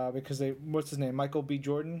because what's his name? Michael B.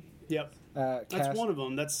 Jordan? Yep. That's one of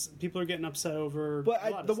them. People are getting upset over.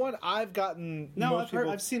 But the one I've gotten. No,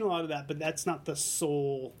 I've seen a lot of that, but that's not the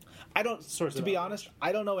sole. I don't. Source to be honest,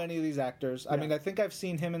 I don't know any of these actors. I mean, I think I've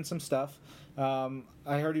seen him in some stuff.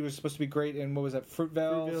 I heard he was supposed to be great in what was that,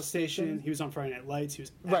 Fruitvale Station? He was on Friday Night Lights. He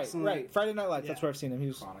was excellent. Right. Friday Night Lights. That's where I've seen him. He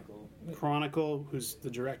was Chronicle, who's the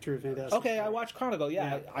director of Fantastic. Okay, I watched Chronicle.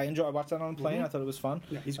 Yeah, I enjoyed. I watched that on a plane. I thought it was fun.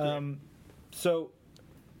 Yeah, he's great. So,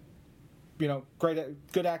 you know,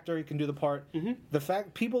 good actor. He can do the part. The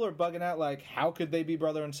fact people are bugging out, like, how could they be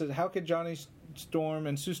brother and sister? How could Johnny Storm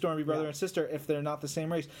and Sue Storm be brother and sister if they're not the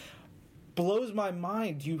same race? Blows my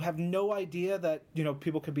mind. You have no idea that, you know,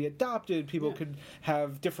 people could be adopted, people could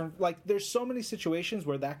have different, like, there's so many situations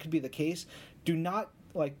where that could be the case. Do not,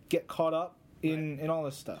 like, get caught up in all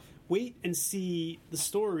this stuff. Wait and see the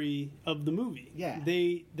story of the movie. Yeah.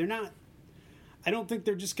 They're not, I don't think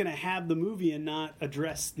they're just going to have the movie and not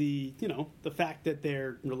address the fact that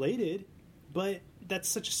they're related, but that's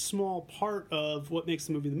such a small part of what makes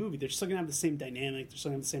the movie. They're still going to have the same dynamic, they're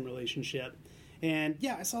still going to have the same relationship. And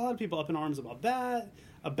yeah, I saw a lot of people up in arms about that,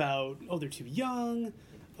 about, they're too young,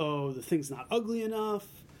 the thing's not ugly enough,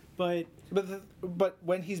 but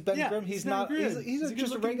when he's Ben Grimm, he's not. Grimm. He's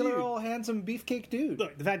just a regular old handsome beefcake dude.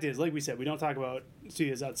 Look, the fact is, like we said, we don't talk about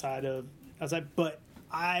studios outside, but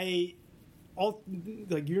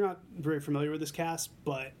you're not very familiar with this cast,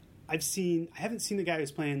 but I haven't seen the guy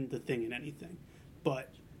who's playing the Thing in anything,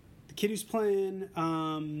 but the kid who's playing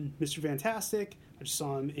Mr. Fantastic, I just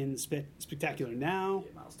saw him in Spectacular Now.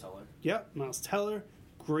 Yeah, Miles Teller. Yep, Miles Teller.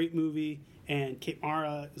 Great movie. And Kate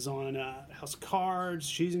Mara is on House of Cards.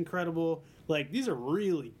 She's incredible. Like, these are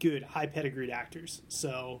really good, high pedigreed actors.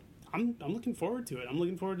 So I'm looking forward to it. I'm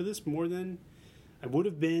looking forward to this more than I would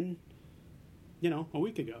have been, a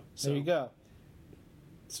week ago. So, there you go.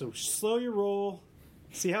 So slow your roll.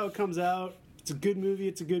 See how it comes out. It's a good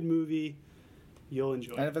movie. You'll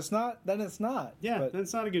enjoy it. And if it's not, then it's not. Yeah, then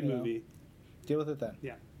it's not a good movie. Deal with it then.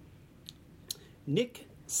 Yeah. Nick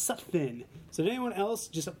Sutphin. So did anyone else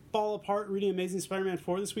just fall apart reading Amazing Spider-Man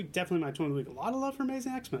 4 this week? Definitely my 20 week. A lot of love for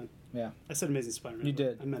Amazing X-Men. Yeah. I said Amazing Spider-Man. You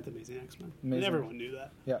did. I meant Amazing X-Men. Amazing. And everyone knew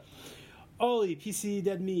that. Yeah. Ollie, PC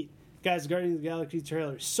Dead Meat. Guys, Guardians of the Galaxy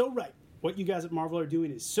trailer. So right. What you guys at Marvel are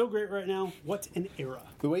doing is so great right now. What an era.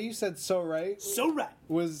 The way you said "so right"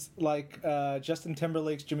 was like Justin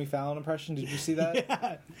Timberlake's Jimmy Fallon impression. Did you see that?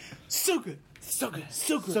 Yeah. So good. So good.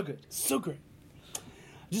 So great. So good. So great.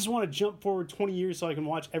 I just want to jump forward 20 years so I can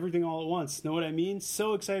watch everything all at once. Know what I mean?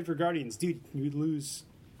 So excited for Guardians. Dude, you would lose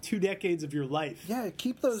 2 decades of your life. Yeah,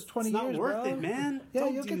 keep those 20 it's years, not worth bro. it, man. Yeah,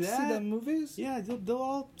 Don't you'll do get to see them movies. Yeah, they'll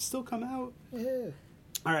all still come out. Yeah.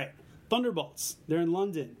 All right. Thunderbolts. They're in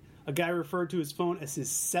London. A guy referred to his phone as his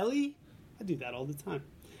celly. I do that all the time.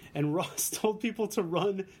 And Ross told people to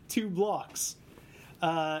run 2 blocks.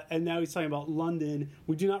 And now he's talking about London.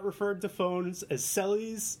 We do not refer to phones as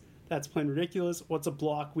cellies. That's plain ridiculous. What's a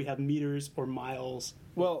block? We have meters or miles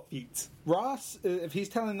or feet. Ross, if he's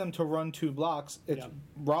telling them to run 2 blocks,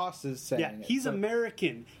 Ross is saying it. Yeah, he's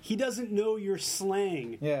American. He doesn't know your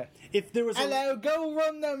slang. Yeah. If there was Hello, go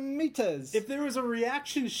run the meters. If there was a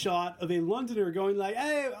reaction shot of a Londoner going like,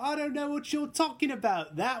 hey, I don't know what you're talking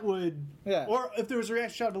about, that would... Yeah. Or if there was a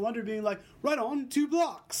reaction shot of a Londoner being like, right on, 2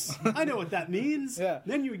 blocks. I know what that means. Yeah.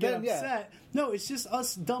 Then you would get upset. No, it's just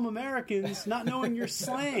us dumb Americans not knowing your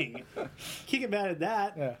slang. Can't get mad at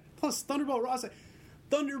that. Yeah. Plus, Thunderbolt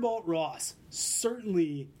Ross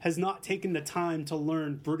certainly has not taken the time to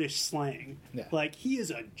learn British slang. Yeah. Like, he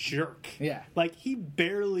is a jerk. Yeah. Like,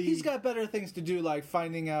 he's got better things to do, like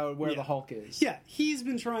finding out where the Hulk is. Yeah, he's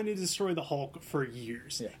been trying to destroy the Hulk for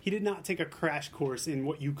years. Yeah. He did not take a crash course in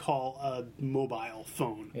what you call a mobile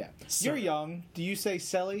phone. Yeah. So, you're young. Do you say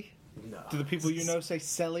celly? No. Do the people you know say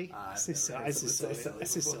celly? I say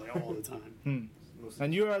silly all the time.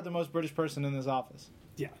 And you are the most British person in this office.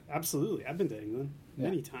 Yeah, absolutely. I've been to England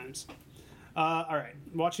many times. All right,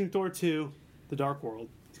 watching Thor 2, The Dark World.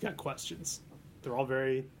 He's got questions. They're all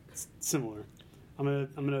very similar. I'm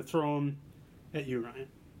gonna throw them at you, Ryan.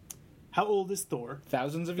 How old is Thor?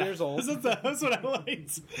 Thousands of years old. That's what I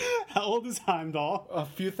liked. How old is Heimdall? A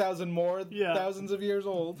few thousand more, thousands of years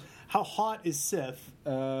old. How hot is Sif?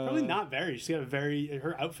 Probably not very. She's got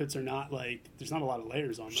her outfits are not like, there's not a lot of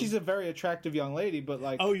layers on them. She's a very attractive young lady, but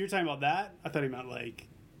like... Oh, you're talking about that? I thought he meant like...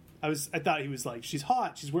 I thought he was like, she's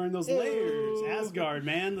hot. She's wearing those layers. Asgard,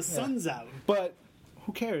 man. The sun's out. But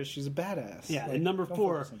who cares? She's a badass. Yeah, like, and number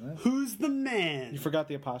 4, who's the man? You forgot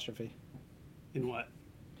the apostrophe. In what?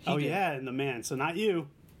 Did. Yeah, in the man. So not you,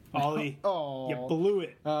 Ollie. Oh. You blew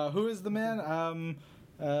it. Who is the man?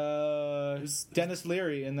 Dennis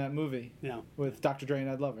Leary in that movie. Yeah. With Dr. Dre and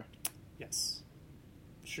Ed Lover. Yes.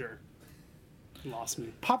 Sure. Lost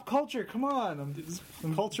me. Pop culture, come on.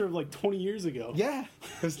 Culture of like 20 years ago. Yeah,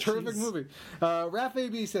 it's a terrific movie. Raph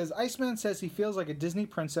AB says, Iceman says he feels like a Disney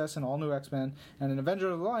princess in All New X-Men, and in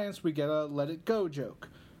Avengers Alliance we get a Let It Go joke.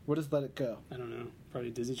 What is Let It Go? I don't know. Probably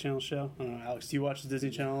a Disney Channel show. I don't know. Alex, do you watch the Disney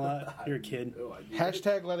Channel a lot? You're a kid.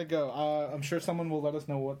 Hashtag Let It Go. I'm sure someone will let us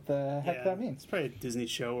know what the heck that means. It's probably a Disney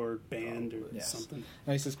show or band or something.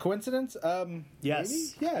 And he says, coincidence? Yes.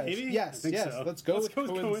 Maybe? Yes. Maybe? Yes. So. Let's go with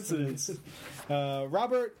coincidence.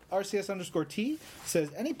 Robert RCS_T says,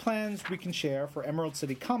 any plans we can share for Emerald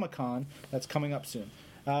City Comic Con that's coming up soon?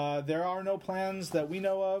 There are no plans that we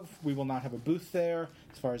know of. We will not have a booth there,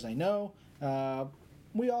 as far as I know.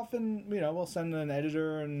 We often, we'll send an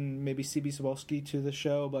editor and maybe CB Cebulski to the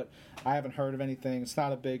show, but I haven't heard of anything. It's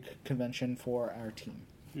not a big convention for our team.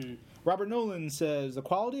 Robert Nolan says, the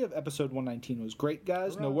quality of episode 119 was great,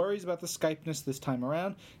 guys. No worries about the Skypeness this time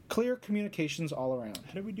around. Clear communications all around.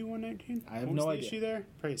 How did we do 119? I have what no was idea. the issue there?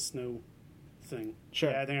 Probably a snow thing.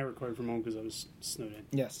 Sure. Yeah, I think I recorded from home because I was snowed in.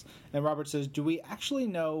 Yes. And Robert says, do we actually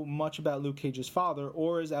know much about Luke Cage's father,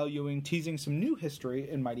 or is Al Ewing teasing some new history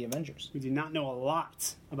in Mighty Avengers? We do not know a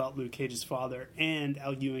lot about Luke Cage's father, and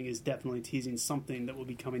Al Ewing is definitely teasing something that will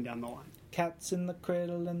be coming down the line. Cats in the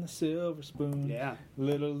cradle and the silver spoon. Yeah.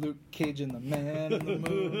 Little Luke Cage and the man in the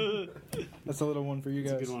moon. That's a little one for you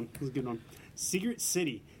guys. That's a good one. Secret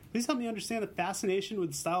City. Please help me understand the fascination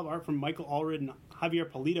with the style of art from Michael Allred and Javier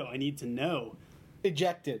Pulido. I need to know.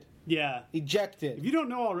 Ejected. Yeah. Ejected. If you don't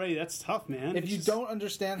know already, that's tough, man. If you don't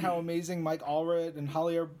understand how amazing Mike Allred and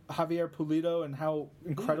Javier Pulido and how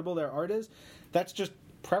incredible their art is, that's just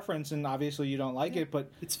preference, and obviously you don't like it,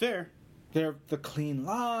 but... It's fair. They're the clean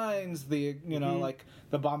lines, the, like,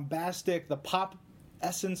 the bombastic, the pop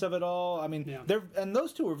essence of it all. I mean, and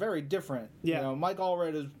those two are very different. Yeah. Mike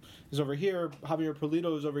Allred is over here, Javier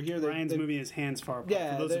Pulido is over here. Ryan's moving his hands far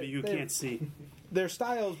apart, for those of you who can't see. Their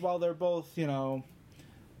styles, while they're both,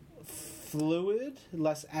 fluid,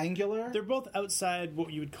 less angular. They're both outside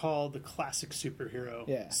what you would call the classic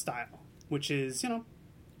superhero style, which is,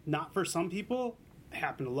 not for some people. I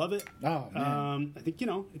happen to love it. Oh, man. I think,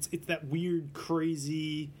 it's that weird,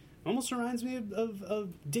 crazy, almost reminds me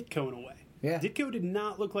of Ditko in a way. Yeah. Ditko did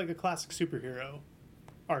not look like a classic superhero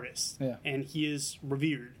artist. Yeah. And he is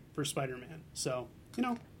revered for Spider-Man. So,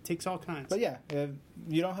 takes all kinds. But yeah,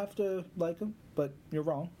 you don't have to like him, but you're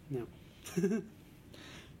wrong. No.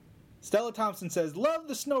 Stella Thompson says, love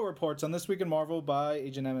the snow reports on This Week in Marvel by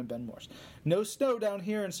Agent M and Ben Morse. No snow down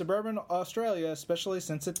here in suburban Australia, especially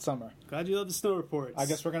since it's summer. Glad you love the snow reports. I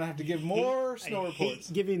guess we're going to have to give more snow reports.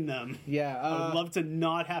 Hate giving them. Yeah. I would love to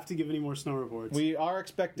not have to give any more snow reports. We are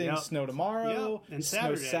expecting snow tomorrow, and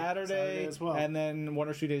snow Saturday as well. And then 1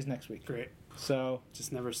 or 2 days next week. Great. So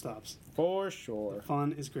just never stops. For sure. The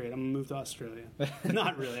fun is great. I'm going to move to Australia.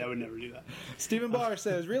 Not really. I would never do that. Stephen Barr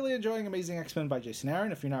says, really enjoying Amazing X-Men by Jason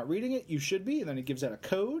Aaron. If you're not reading it, you should be. And then he gives out a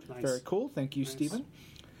code. Nice. Very cool. Thank you, Stephen.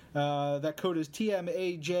 That code is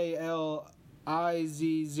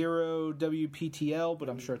TMAJLIZ0WPTL, but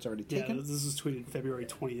I'm sure it's already taken. Yeah, this was tweeted February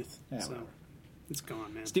 20th. Yeah, so whatever. It's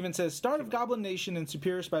gone, man. Steven says, Start of Goblin Nation and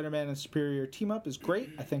Superior Spider-Man and Superior Team-Up is great.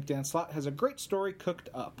 I think Dan Slott has a great story cooked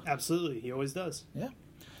up. Absolutely. He always does. Yeah.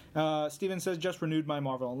 Steven says, just renewed my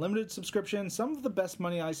Marvel Unlimited subscription. Some of the best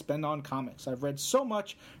money I spend on comics. I've read so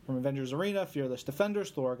much from Avengers Arena, Fearless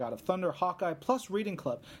Defenders, Thor, God of Thunder, Hawkeye, plus Reading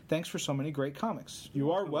Club. Thanks for so many great comics.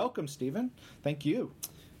 You are welcome, Steven. Thank you.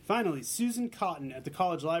 Finally, Susan Cotton at the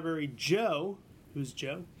college library. Joe, who's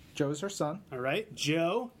Joe? Joe is her son. All right.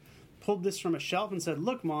 Joe pulled this from a shelf and said,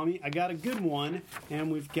 look, Mommy, I got a good one.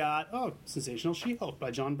 And we've got, Sensational She-Hulk by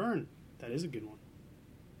John Byrne. That is a good one.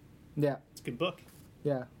 Yeah. It's a good book.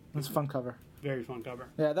 Yeah. It's a fun cover. Very fun cover.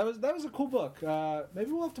 Yeah, that was a cool book.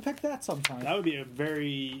 Maybe we'll have to pick that sometime. That would be a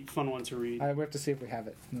very fun one to read. We have to see if we have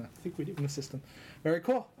it. I think we do. In the system. Very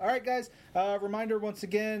cool. All right, guys. Reminder once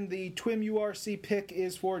again, the TWIM URC pick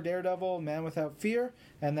is for Daredevil, Man Without Fear,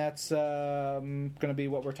 and that's going to be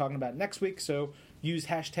what we're talking about next week. So use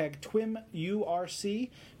hashtag TWIMURC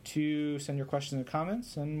to send your questions and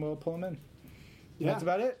comments, and we'll pull them in. Yeah. That's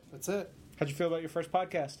about it. That's it. How'd you feel about your first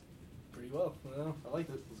podcast? Pretty well. I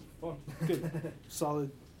liked it. It was Fun. Good.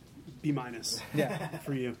 Solid B-. Yeah.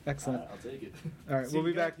 For you. Excellent. I'll take it. All right, we'll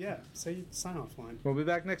be back. Yeah. Say your sign-off line. We'll be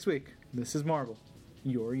back next week. This is Marvel,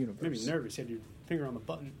 your universe. Maybe nervous. You had your finger on the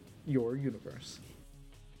button. Your universe.